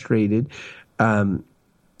frustrated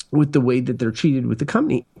with the way that they're treated with the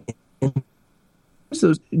company. And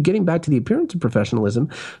so getting back to the appearance of professionalism,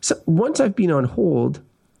 so once I've been on hold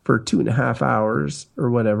for 2.5 hours or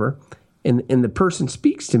whatever, and the person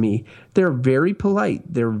speaks to me, they're very polite.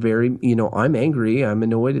 They're very, I'm angry, I'm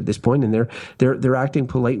annoyed at this point, and they're acting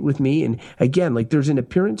polite with me. And again, like, there's an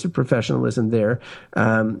appearance of professionalism there.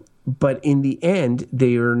 But in the end,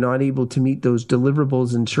 they are not able to meet those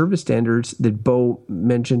deliverables and service standards that Bo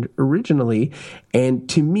mentioned originally. And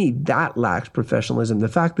to me, that lacks professionalism. The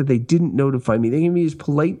fact that they didn't notify me, they can be as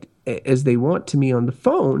polite as they want to me on the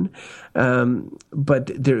phone,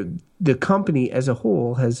 but the company as a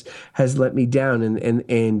whole has let me down,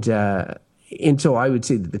 and so I would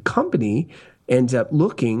say that the company ends up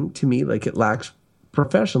looking to me like it lacks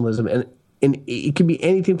professionalism, and it can be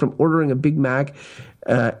anything from ordering a Big Mac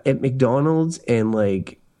at McDonald's and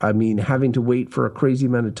having to wait for a crazy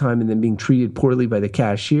amount of time and then being treated poorly by the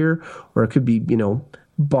cashier, or it could be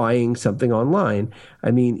buying something online.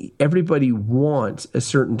 I mean, everybody wants a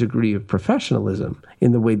certain degree of professionalism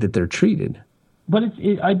in the way that they're treated. But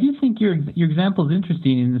I do think your example is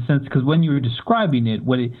interesting in the sense, because when you were describing it,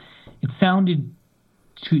 it sounded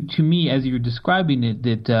to me as you were describing it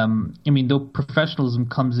that though professionalism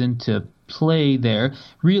comes into play there,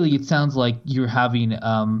 really it sounds like you're having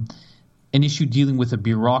an issue dealing with a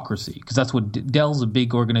bureaucracy, because that's what Dell's a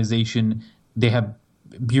big organization. They have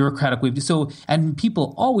bureaucratic way. And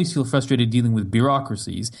people always feel frustrated dealing with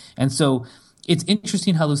bureaucracies. And so it's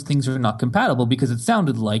interesting how those things are not compatible, because it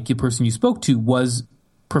sounded like the person you spoke to was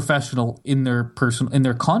professional in their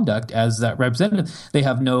conduct as that representative. They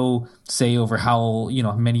have no say over how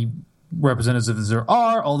many representatives there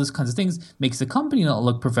are. All these kinds of things makes the company not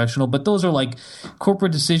look professional, but those are like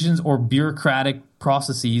corporate decisions or bureaucratic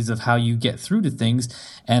processes of how you get through to things.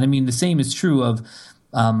 And I mean, the same is true of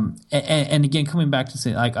and again, coming back to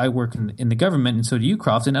say, like, I work in the government, and so do you,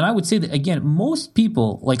 Crofton. And I would say that, again, most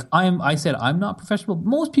people, like I said, I'm not professional.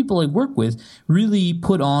 Most people I work with really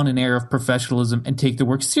put on an air of professionalism and take their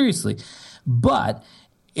work seriously. But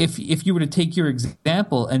if you were to take your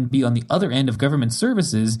example and be on the other end of government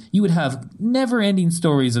services, you would have never-ending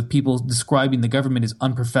stories of people describing the government as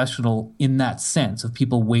unprofessional in that sense, of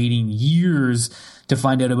people waiting years to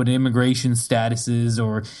find out about immigration statuses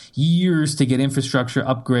or years to get infrastructure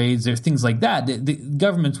upgrades or things like that. The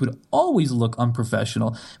governments would always look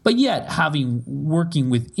unprofessional. But yet, working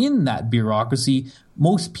within that bureaucracy,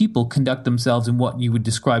 most people conduct themselves in what you would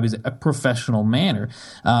describe as a professional manner,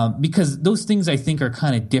 because those things, I think, are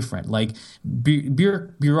kind of different. Like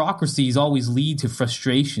bureaucracies always lead to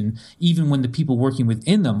frustration, even when the people working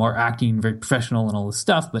within them are acting very professional and all this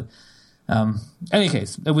stuff. But in any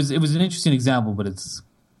case, it was an interesting example, but it's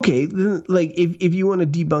okay. Then, like if you want to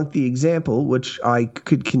debunk the example, which I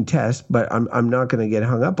could contest, but I'm not going to get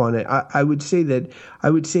hung up on it. I would say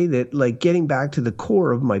that like getting back to the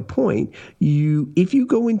core of my point, if you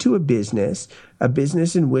go into a business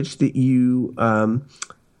in which that you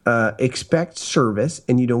expect service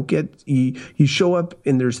and you don't get you show up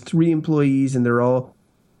and there's 3 employees and they're all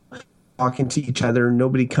talking to each other.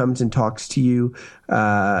 Nobody comes and talks to you.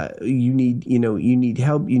 You need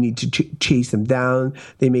help. You need to chase them down.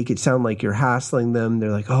 They make it sound like you're hassling them.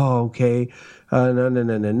 They're like, oh, okay. No.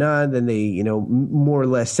 Then they, more or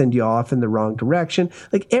less send you off in the wrong direction.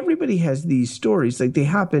 Like everybody has these stories. Like they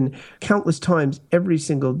happen countless times every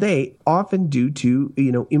single day, often due to,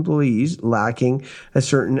 employees lacking a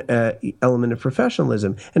certain element of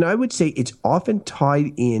professionalism. And I would say it's often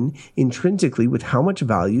tied in intrinsically with how much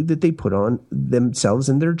value that they put on themselves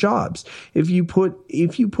and their jobs. If you put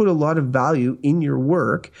a lot of value in your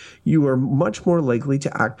work, you are much more likely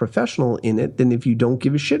to act professional in it than if you don't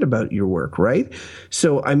give a shit about your work, right?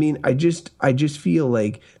 So, I mean, I just feel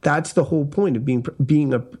like that's the whole point of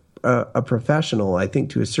being a professional, I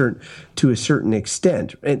think, to a certain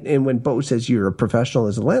extent. And when Bo says you're a professional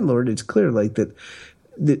as a landlord, it's clear like that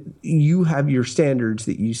you have your standards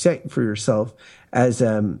that you set for yourself as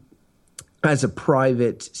a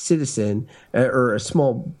private citizen or a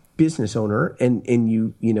small business owner, and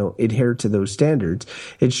you adhere to those standards.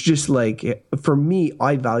 It's just like, for me,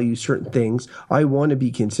 I value certain things. I want to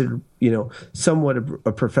be considered, somewhat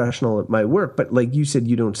a professional at my work. But like you said,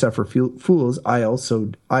 you don't suffer fools. I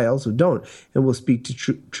also don't, and we'll speak to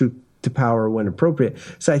truth to power when appropriate.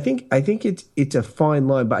 So I think it's a fine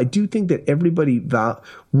line, but I do think that everybody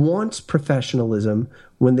wants professionalism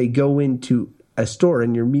when they go into a store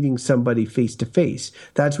and you're meeting somebody face to face.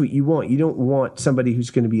 That's what you want. You don't want somebody who's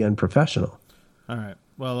going to be unprofessional. All right.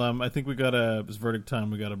 Well, I think it's verdict time.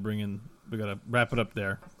 We got to wrap it up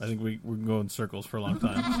there. I think we can go in circles for a long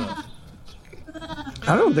time. So.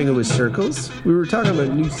 I don't think it was circles. We were talking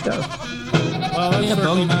about new stuff. Well, that's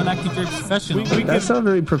bro, you're not acting very professional. That's not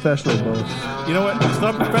very professional, Bo. You know what? It's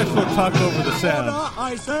not professional to talk over the sound.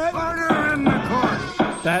 I said, murder in the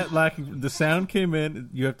court. That lacking, the sound came in.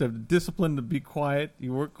 You have to have discipline to be quiet.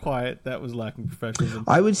 You weren't quiet. That was lacking professionalism.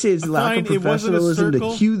 I would say it's lack of professionalism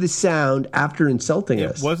to cue the sound after insulting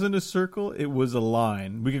us. It wasn't a circle. It was a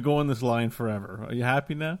line. We could go on this line forever. Are you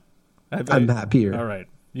happy now? I'm happier. All right.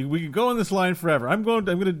 We could go on this line forever. I'm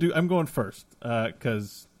going first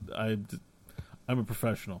because I'm a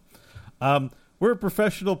professional. We're a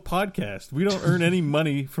professional podcast. We don't earn any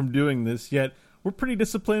money from doing this yet. We're pretty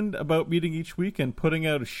disciplined about meeting each week and putting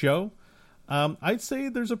out a show. I'd say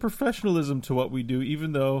there's a professionalism to what we do,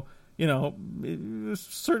 even though, a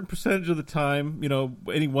certain percentage of the time,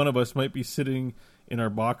 any one of us might be sitting in our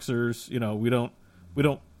boxers. We don't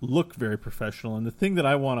look very professional. And the thing that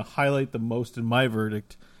I want to highlight the most in my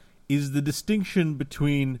verdict is the distinction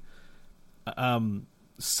between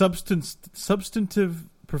substantive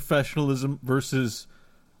professionalism versus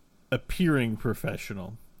appearing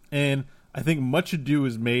professional. And I think much ado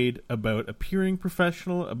is made about appearing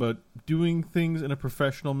professional, about doing things in a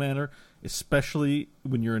professional manner, especially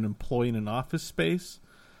when you're an employee in an office space.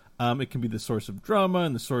 It can be the source of drama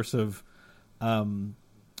and the source of,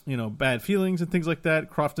 bad feelings and things like that.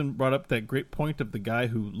 Crofton brought up that great point of the guy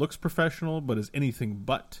who looks professional but is anything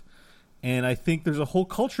but. And I think there's a whole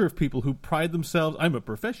culture of people who pride themselves. I'm a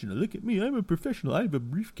professional. Look at me. I'm a professional. I have a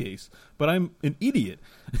briefcase, but I'm an idiot.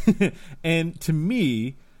 And to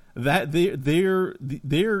me, that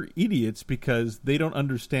they're idiots because they don't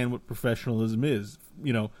understand what professionalism is.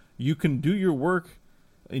 You can do your work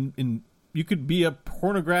you could be a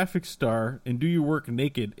pornographic star and do your work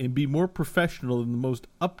naked and be more professional than the most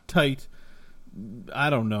uptight,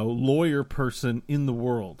 lawyer person in the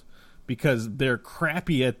world, because they're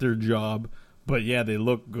crappy at their job, but yeah, they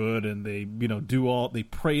look good and they they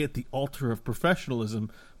pray at the altar of professionalism.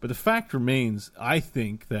 But the fact remains, I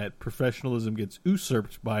think, that professionalism gets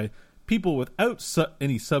usurped by people without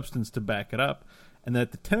any substance to back it up, and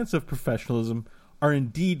that the tenets of professionalism are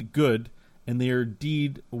indeed good, and they are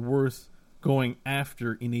indeed worth going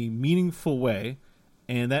after in a meaningful way,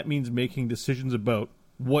 and that means making decisions about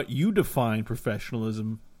what you define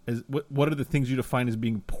professionalism as. What are the things you define as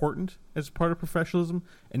being important as part of professionalism,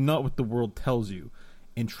 and not what the world tells you,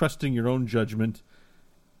 and trusting your own judgment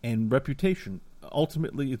and reputation.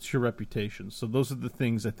 Ultimately, it's your reputation. So those are the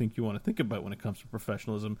things I think you want to think about when it comes to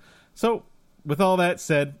professionalism. So with all that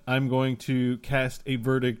said, I'm going to cast a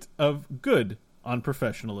verdict of good on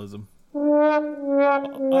professionalism.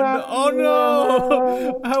 Oh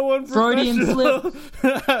no! How unprofessional!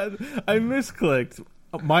 I misclicked.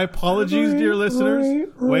 My apologies, dear listeners.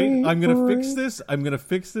 Wait, I'm going to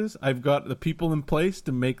fix this. I've got the people in place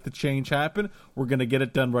to make the change happen. We're going to get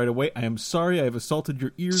it done right away. I am sorry I have assaulted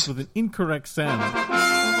your ears with an incorrect sound.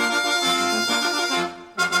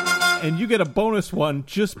 And you get a bonus one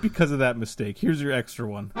just because of that mistake. Here's your extra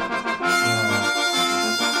one.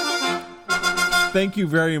 Thank you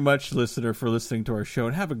very much, listener, for listening to our show,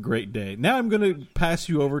 and have a great day. Now I'm going to pass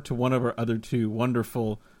you over to one of our other two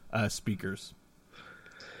wonderful speakers.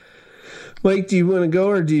 Mike, do you want to go,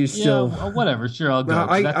 or do you still? Yeah, well, whatever. Sure, I'll go. No,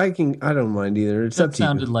 I don't mind either. It's up to you. That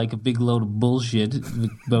sounded like a big load of bullshit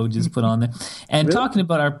Bo just put on there. And really? Talking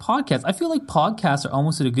about our podcast, I feel like podcasts are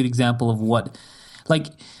almost a good example of what, like.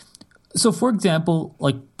 So, for example,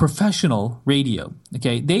 like professional radio,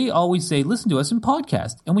 okay, they always say, listen to us in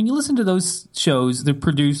podcast. And when you listen to those shows, they're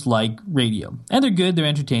produced like radio. And they're good, they're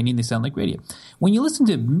entertaining, they sound like radio. When you listen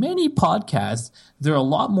to many podcasts, they're a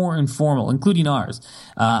lot more informal, including ours.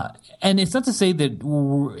 And it's not to say that,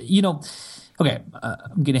 okay,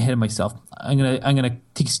 I'm getting ahead of myself. I'm gonna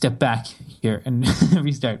take a step back here and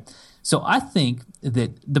restart. So I think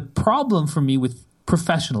that the problem for me with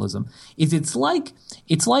professionalism is it's like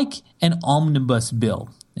an omnibus bill.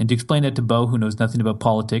 And to explain that to Bo, who knows nothing about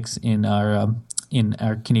politics in our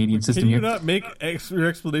Canadian system here. Can you not make your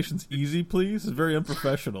explanations easy, please? It's very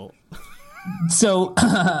unprofessional. So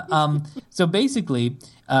basically,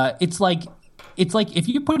 it's like if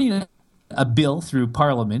you're putting a bill through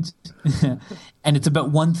Parliament, and it's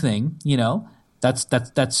about one thing,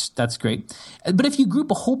 that's great. But if you group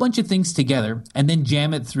a whole bunch of things together and then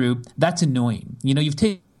jam it through, that's annoying. You've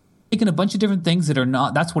taken a bunch of different things that are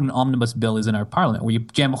not. That's what an omnibus bill is in our Parliament, where you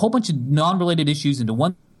jam a whole bunch of non-related issues into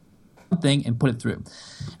one thing and put it through.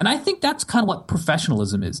 And I think that's kind of what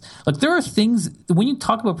professionalism is. Like, there are things, when you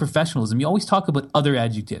talk about professionalism, you always talk about other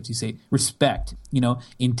adjectives. You say respect,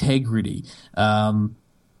 integrity,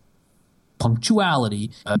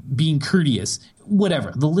 punctuality, being courteous,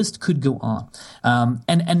 whatever. The list could go on.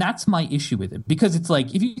 And that's my issue with it, because it's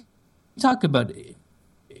like, if you talk about,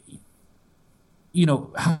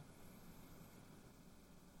 how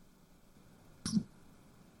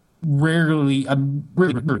rarely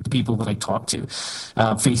people that I talk to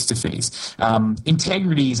face to face.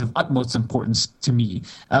 Integrity is of utmost importance to me,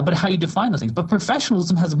 but how you define those things. But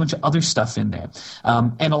professionalism has a bunch of other stuff in there,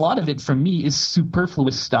 and a lot of it for me is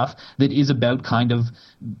superfluous stuff that is about kind of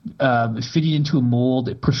fitting into a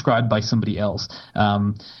mold prescribed by somebody else,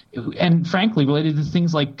 and frankly related to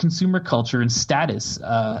things like consumer culture and status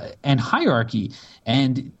and hierarchy.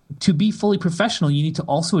 And to be fully professional, you need to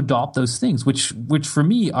also adopt those things, which for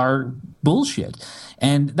me are bullshit.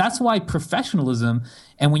 And that's why professionalism,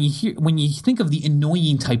 and when you think of the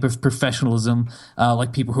annoying type of professionalism,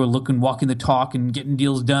 like people who are walking the talk and getting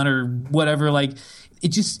deals done or whatever, like it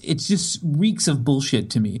just reeks of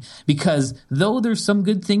bullshit to me. Because though there's some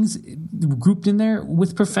good things grouped in there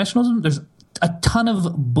with professionalism, there's a ton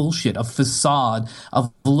of bullshit, a facade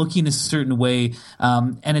of looking a certain way,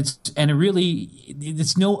 and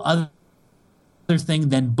it's no other thing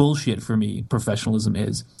than bullshit for me. Professionalism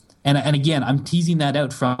is, and again, I'm teasing that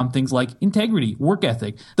out from things like integrity, work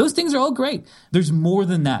ethic. Those things are all great. There's more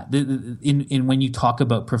than that in when you talk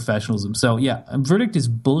about professionalism. So yeah, verdict is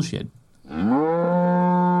bullshit.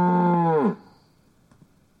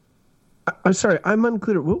 I'm sorry, I'm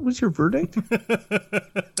unclear. What was your verdict?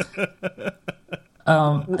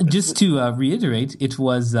 Just to reiterate, it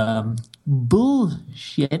was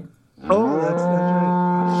bullshit. Oh, that's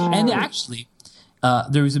right. And actually,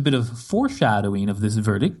 there was a bit of foreshadowing of this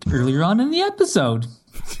verdict earlier on in the episode.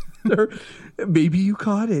 Maybe you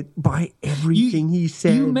caught it by everything he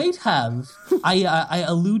said. You might have. I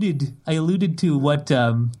alluded to where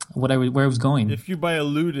I was going. If by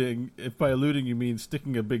alluding you mean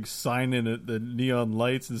sticking a big sign in it, the neon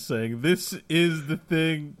lights, and saying this is the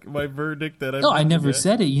thing, my verdict that I. No, I never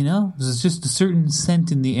said it. It's just a certain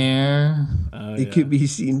scent in the air. It could be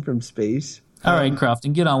seen from space. All right,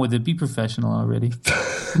 Crofton, get on with it. Be professional already.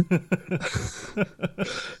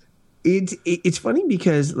 It's funny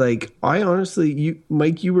because, like, I honestly,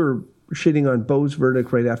 Mike, you were shitting on Bo's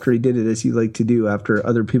verdict right after he did it, as you like to do after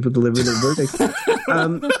other people deliver their verdicts.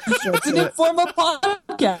 It's an informal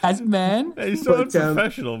podcast, man. Hey, so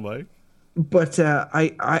unprofessional, Mike. But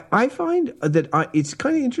I find that it's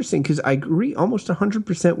kind of interesting because I agree almost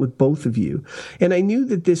 100% with both of you. And I knew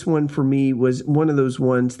that this one for me was one of those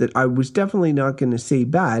ones that I was definitely not going to say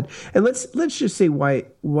bad. And let's just say why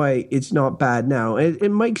it's not bad now.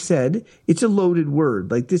 And Mike said it's a loaded word.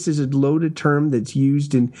 Like, this is a loaded term that's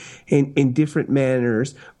used in different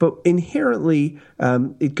manners. But inherently,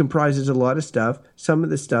 it comprises a lot of stuff. Some of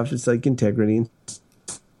the stuff is like integrity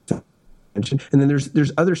and then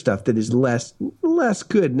there's other stuff that is less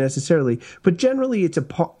good necessarily, but generally it's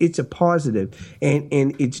a positive, and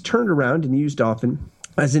it's turned around and used often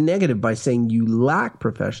as a negative by saying you lack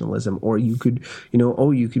professionalism, or you could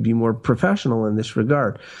be more professional in this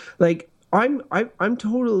regard. Like, I'm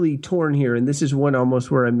totally torn here, and this is one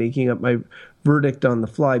almost where I'm making up my verdict on the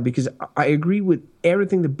fly, because I agree with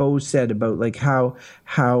everything that Bo said about like how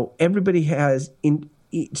everybody has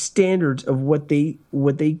standards of what they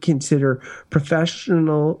consider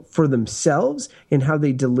professional for themselves and how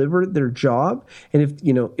they deliver their job. And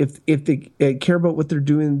if they care about what they're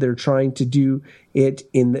doing, they're trying to do it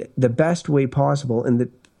in the best way possible.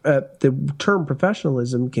 And the term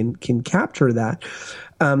professionalism can capture that,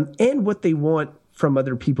 and what they want from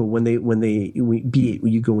other people when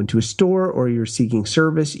you go into a store or you're seeking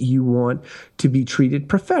service, you want to be treated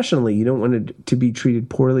professionally. You don't want to be treated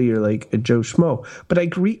poorly or like a Joe Schmo. But I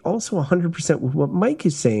agree also 100% with what Mike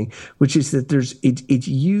is saying, which is that it's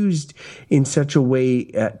used in such a way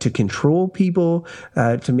to control people,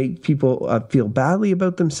 to make people feel badly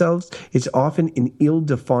about themselves. It's often an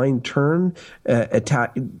ill-defined term,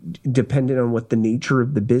 dependent on what the nature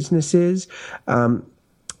of the business is.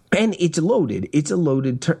 And it's loaded. It's a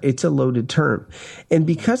loaded term, and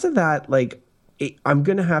because of that, like, I'm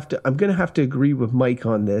gonna have to agree with Mike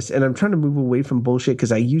on this. And I'm trying to move away from bullshit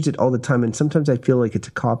because I use it all the time, and sometimes I feel like it's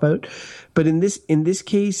a cop out. But in this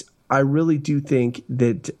case, I really do think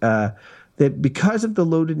that that because of the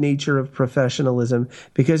loaded nature of professionalism,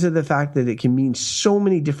 because of the fact that it can mean so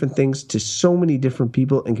many different things to so many different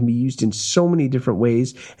people and can be used in so many different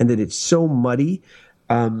ways, and that it's so muddy.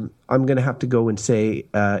 I'm going to have to go and say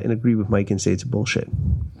and agree with Mike and say it's bullshit.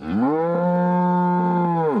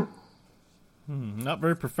 Not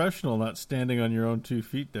very professional, not standing on your own 2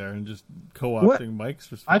 feet there and just co-opting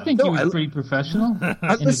Mike's response. I think he was pretty professional.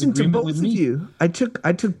 I listened to both of you. I took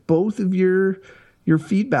both of your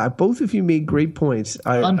feedback. Both of you made great points.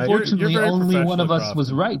 Unfortunately, only one of us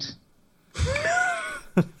was right.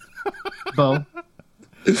 Bo.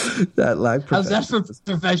 That lack how's that for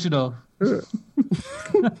professional?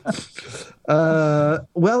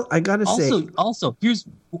 Well, I gotta say. Also, here's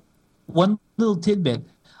one little tidbit.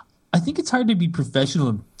 I think it's hard to be professional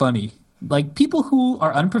and funny. Like, people who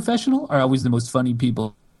are unprofessional are always the most funny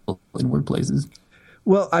people in workplaces.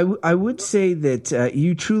 Well, I would say that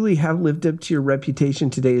you truly have lived up to your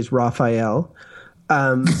reputation today as Raphael.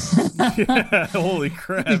 Yeah, holy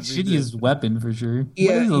crap! It's shittiest weapon for sure.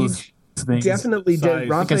 Yeah, definitely did.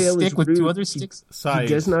 Raphael like a stick is with rude. 2 other sticks. He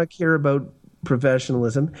does not care about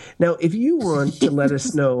professionalism. Now, if you want to let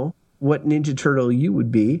us know what Ninja Turtle you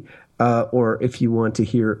would be, or if you want to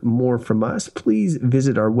hear more from us, please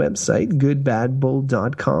visit our website,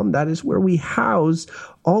 goodbadbull.com. That is where we house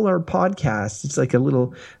all our podcasts. It's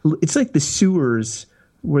like the sewers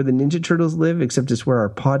where the Ninja Turtles live, except it's where our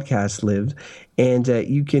podcasts live. And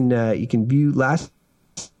you can view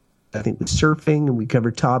I think with surfing, and we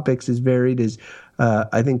covered topics as varied as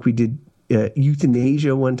I think we did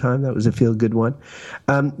euthanasia one time. That was a feel-good one.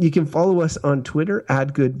 You can follow us on Twitter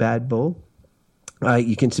 @GoodBadBull.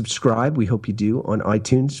 You can subscribe. We hope you do on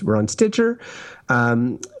iTunes. We're on Stitcher.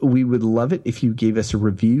 We would love it if you gave us a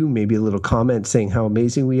review, maybe a little comment saying how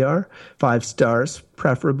amazing we are. 5 stars,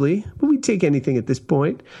 preferably, but we'd take anything at this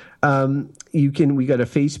point. We got a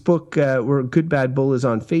Facebook, where Good Bad Bull is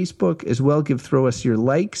on Facebook as well. Throw us your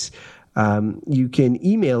likes. You can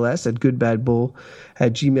email us at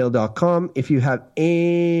goodbadbull@gmail.com. If you have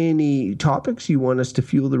any topics you want us to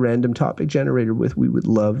fuel the random topic generator with, we would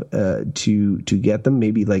love to get them.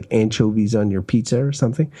 Maybe like anchovies on your pizza or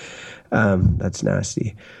something. That's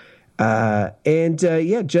nasty.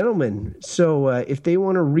 Gentlemen, so if they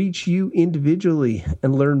want to reach you individually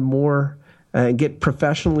and learn more and get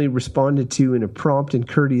professionally responded to in a prompt and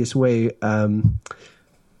courteous way,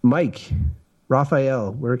 Mike,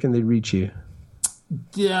 Raphael, where can they reach you?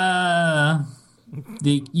 You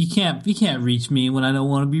can't reach me when I don't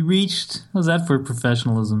want to be reached. How's that for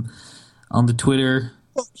professionalism? On the Twitter.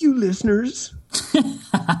 Fuck you, listeners.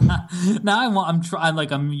 Now I'm trying,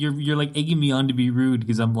 like, you're like egging me on to be rude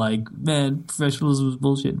because I'm like, man, professionalism is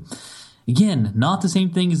bullshit. Again, not the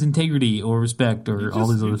same thing as integrity or respect or all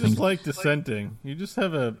these other things. You just like dissenting. You've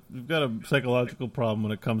got a psychological problem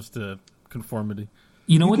when it comes to conformity.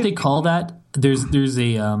 You know what they call that? There's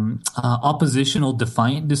a oppositional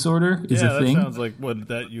defiant disorder is a thing. That sounds like what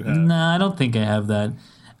that you have. Nah, I don't think I have that.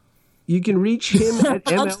 You can reach him at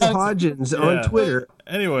ML Hodgins on Twitter.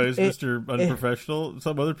 Anyways, Mr. Unprofessional,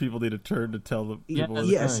 some other people need a turn to tell the people.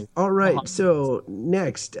 Yes. All right. So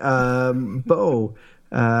next, Bo,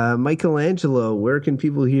 Michelangelo, where can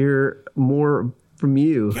people hear more from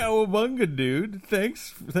you? Cowabunga, dude.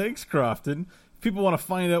 Thanks, Crofton. If people want to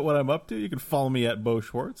find out what I'm up to, you can follow me at Bo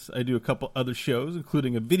Schwartz. I do a couple other shows,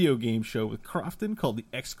 including a video game show with Crofton called The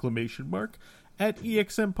Exclamation Mark at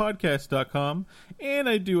exmpodcast.com, and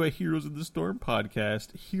I do a Heroes of the Storm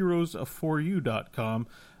podcast, heroesforyou.com.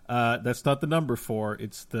 That's not the number 4,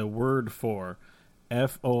 it's the word for,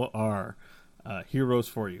 F-O-R,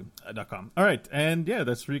 heroesforyou.com. All right, and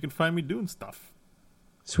that's where you can find me doing stuff.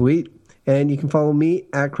 Sweet. And you can follow me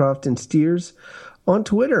at Crofton Steers on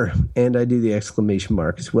Twitter, and I do the exclamation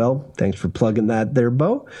mark as well. Thanks for plugging that there,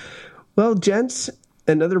 Bo. Well, gents,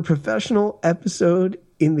 another professional episode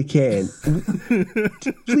in the can.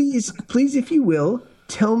 Please, if you will,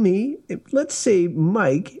 tell me, let's say,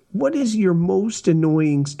 Mike, what is your most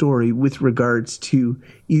annoying story with regards to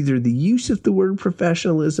either the use of the word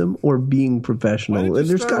professionalism or being professional?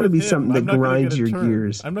 There's got to be something that grinds your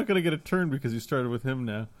gears. I'm not going to get a turn because you started with him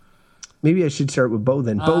now. Maybe I should start with Bo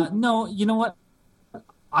then. Bo, no, you know what?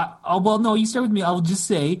 No, you start with me. I'll just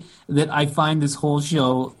say that I find this whole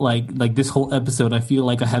show, like this whole episode, I feel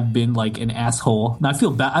like I have been like an asshole. And I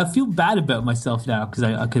feel bad about myself now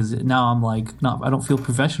because now I'm like, I don't feel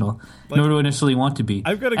professional, nor do I necessarily want to be.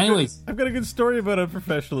 I've got a good story about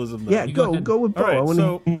unprofessionalism, though. Yeah, go with Bo. All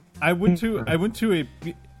right, I went to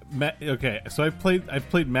so I've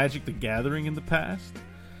played Magic the Gathering in the past,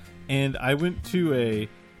 and I went to a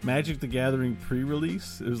Magic the Gathering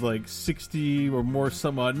pre-release. It was like 60 or more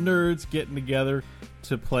some odd nerds getting together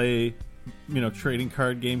to play, trading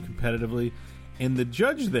card game competitively. And the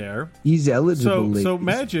judge there, he's eligible. So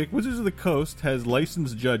Magic, Wizards of the Coast, has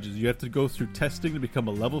licensed judges. You have to go through testing to become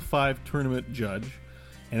a level 5 tournament judge,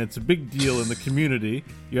 and it's a big deal in the community.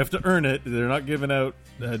 You have to earn it. They're not giving out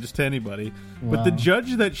just to anybody. Wow. But the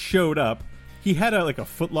judge that showed up, he had a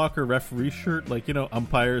Foot Locker referee shirt, like,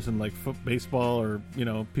 umpires and like baseball, or,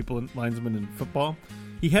 people, linesmen in football.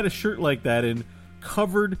 He had a shirt like that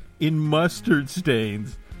covered in mustard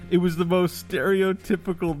stains. It was the most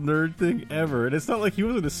stereotypical nerd thing ever. And it's not like he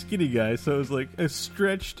wasn't a skinny guy, so it was like a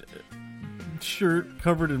stretched shirt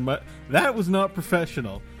covered in that was not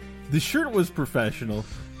professional. The shirt was professional.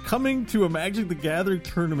 Coming to a Magic the Gathering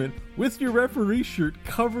tournament with your referee shirt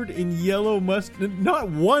covered in yellow mustard, not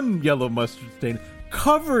one yellow mustard stain,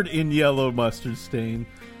 covered in yellow mustard stain.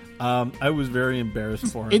 I was very embarrassed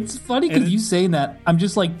for him. It's funny because you saying that, I'm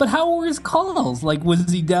just like, but how were his calls? Like,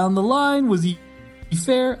 was he down the line? Was he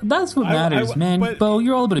fair? That's what matters, man. Bo,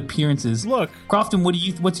 you're all about appearances. Look, Crofton,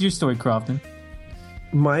 what's your story, Crofton?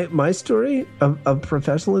 My story of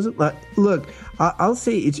professionalism. Look, I'll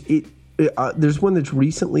say there's one that's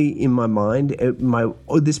recently in my mind.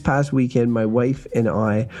 This past weekend, my wife and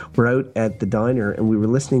I were out at the diner, and we were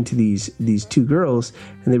listening to these two girls,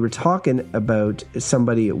 and they were talking about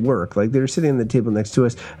somebody at work. Like, they were sitting on the table next to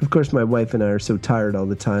us. Of course, my wife and I are so tired all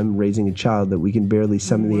the time raising a child that we can barely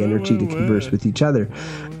summon the energy to converse with each other.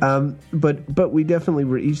 But we definitely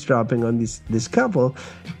were eavesdropping on this couple,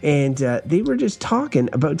 and they were just talking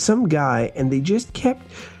about some guy, and they just kept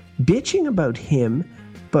bitching about him.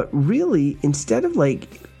 But really, instead of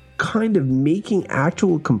kind of making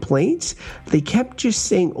actual complaints, they kept just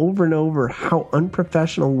saying over and over how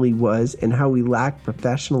unprofessional he was and how he lacked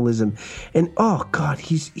professionalism. And oh God,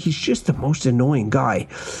 he's just the most annoying guy.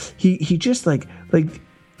 He just like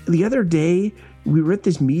the other day we were at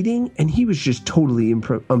this meeting and he was just totally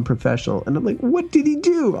unprofessional. And I'm like, what did he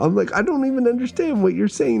do? I'm like, I don't even understand what you're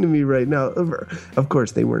saying to me right now. Of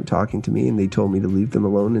course, they weren't talking to me, and they told me to leave them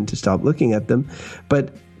alone and to stop looking at them.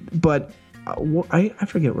 But I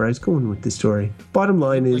forget where I was going with this story. Bottom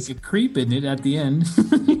line is, like a creep in it at the end.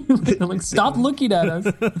 Like, stop looking at us.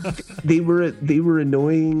 They were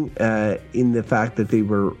annoying in the fact that they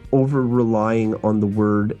were over relying on the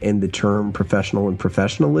word and the term professional and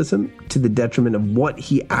professionalism to the detriment of what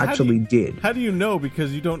he actually did. How do you know?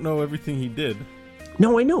 Because you don't know everything he did.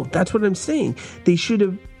 No, I know. That's what I'm saying. They should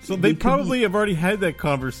have So they probably have already had that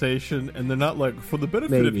conversation, and they're not like, for the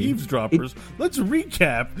benefit of eavesdroppers, let's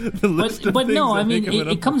recap the list of things. But no, I mean,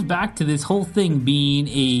 it comes back to this whole thing being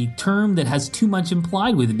a term that has too much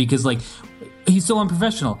implied with it, because, like, he's so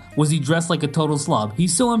unprofessional. Was he dressed like a total slob?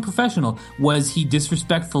 He's so unprofessional. Was he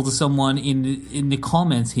disrespectful to someone in the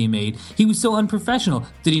comments he made? He was so unprofessional.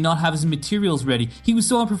 Did he not have his materials ready? He was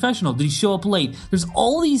so unprofessional. Did he show up late? There's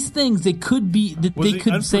all these things that could be that was they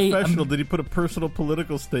could say. Unprofessional? Did he put a personal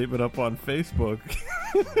political statement up on Facebook?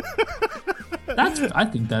 I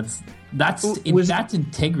think that's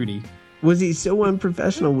integrity. Was he so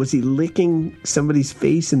unprofessional? Was he licking somebody's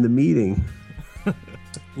face in the meeting?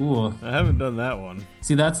 Ooh. I haven't done that one.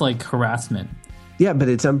 See, that's like harassment. Yeah, but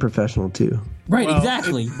it's unprofessional too. Right, well,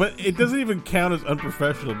 exactly. But it doesn't even count as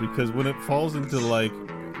unprofessional, because when it falls into like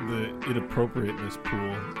the inappropriateness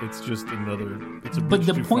pool, it's just another. It's a. But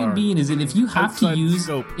the point being is that if you have to use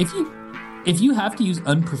if you have to use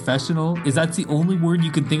unprofessional, is that's the only word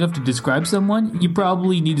you can think of to describe someone, you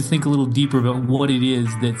probably need to think a little deeper about what it is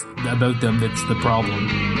that's about them that's the problem.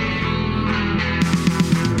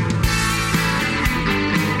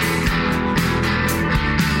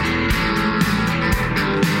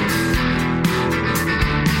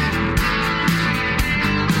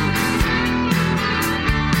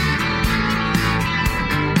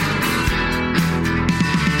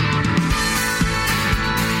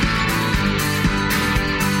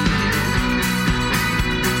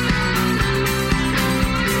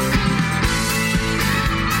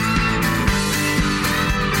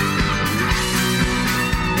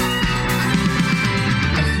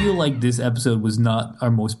 Like this episode was not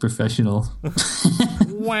our most professional. I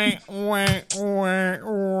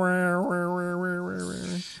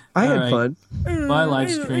had fun. Bye,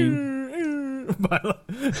 live stream.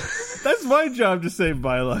 That's my job to say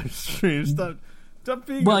bye, live stream. Stop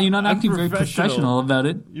being. Well, you're not acting very professional about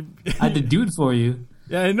it. I had to do it for you.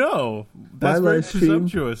 Yeah, I know. That's very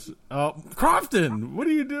presumptuous. Crofton, what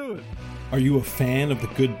are you doing? Are you a fan of the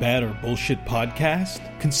Good, Bad, or Bullshit podcast?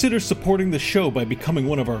 Consider supporting the show by becoming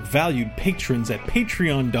one of our valued patrons at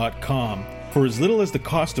patreon.com. For as little as the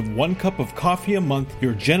cost of 1 cup of coffee a month,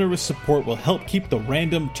 your generous support will help keep the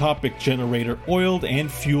random topic generator oiled and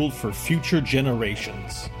fueled for future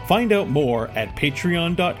generations. Find out more at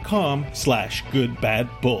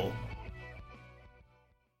patreon.com/goodbadbull.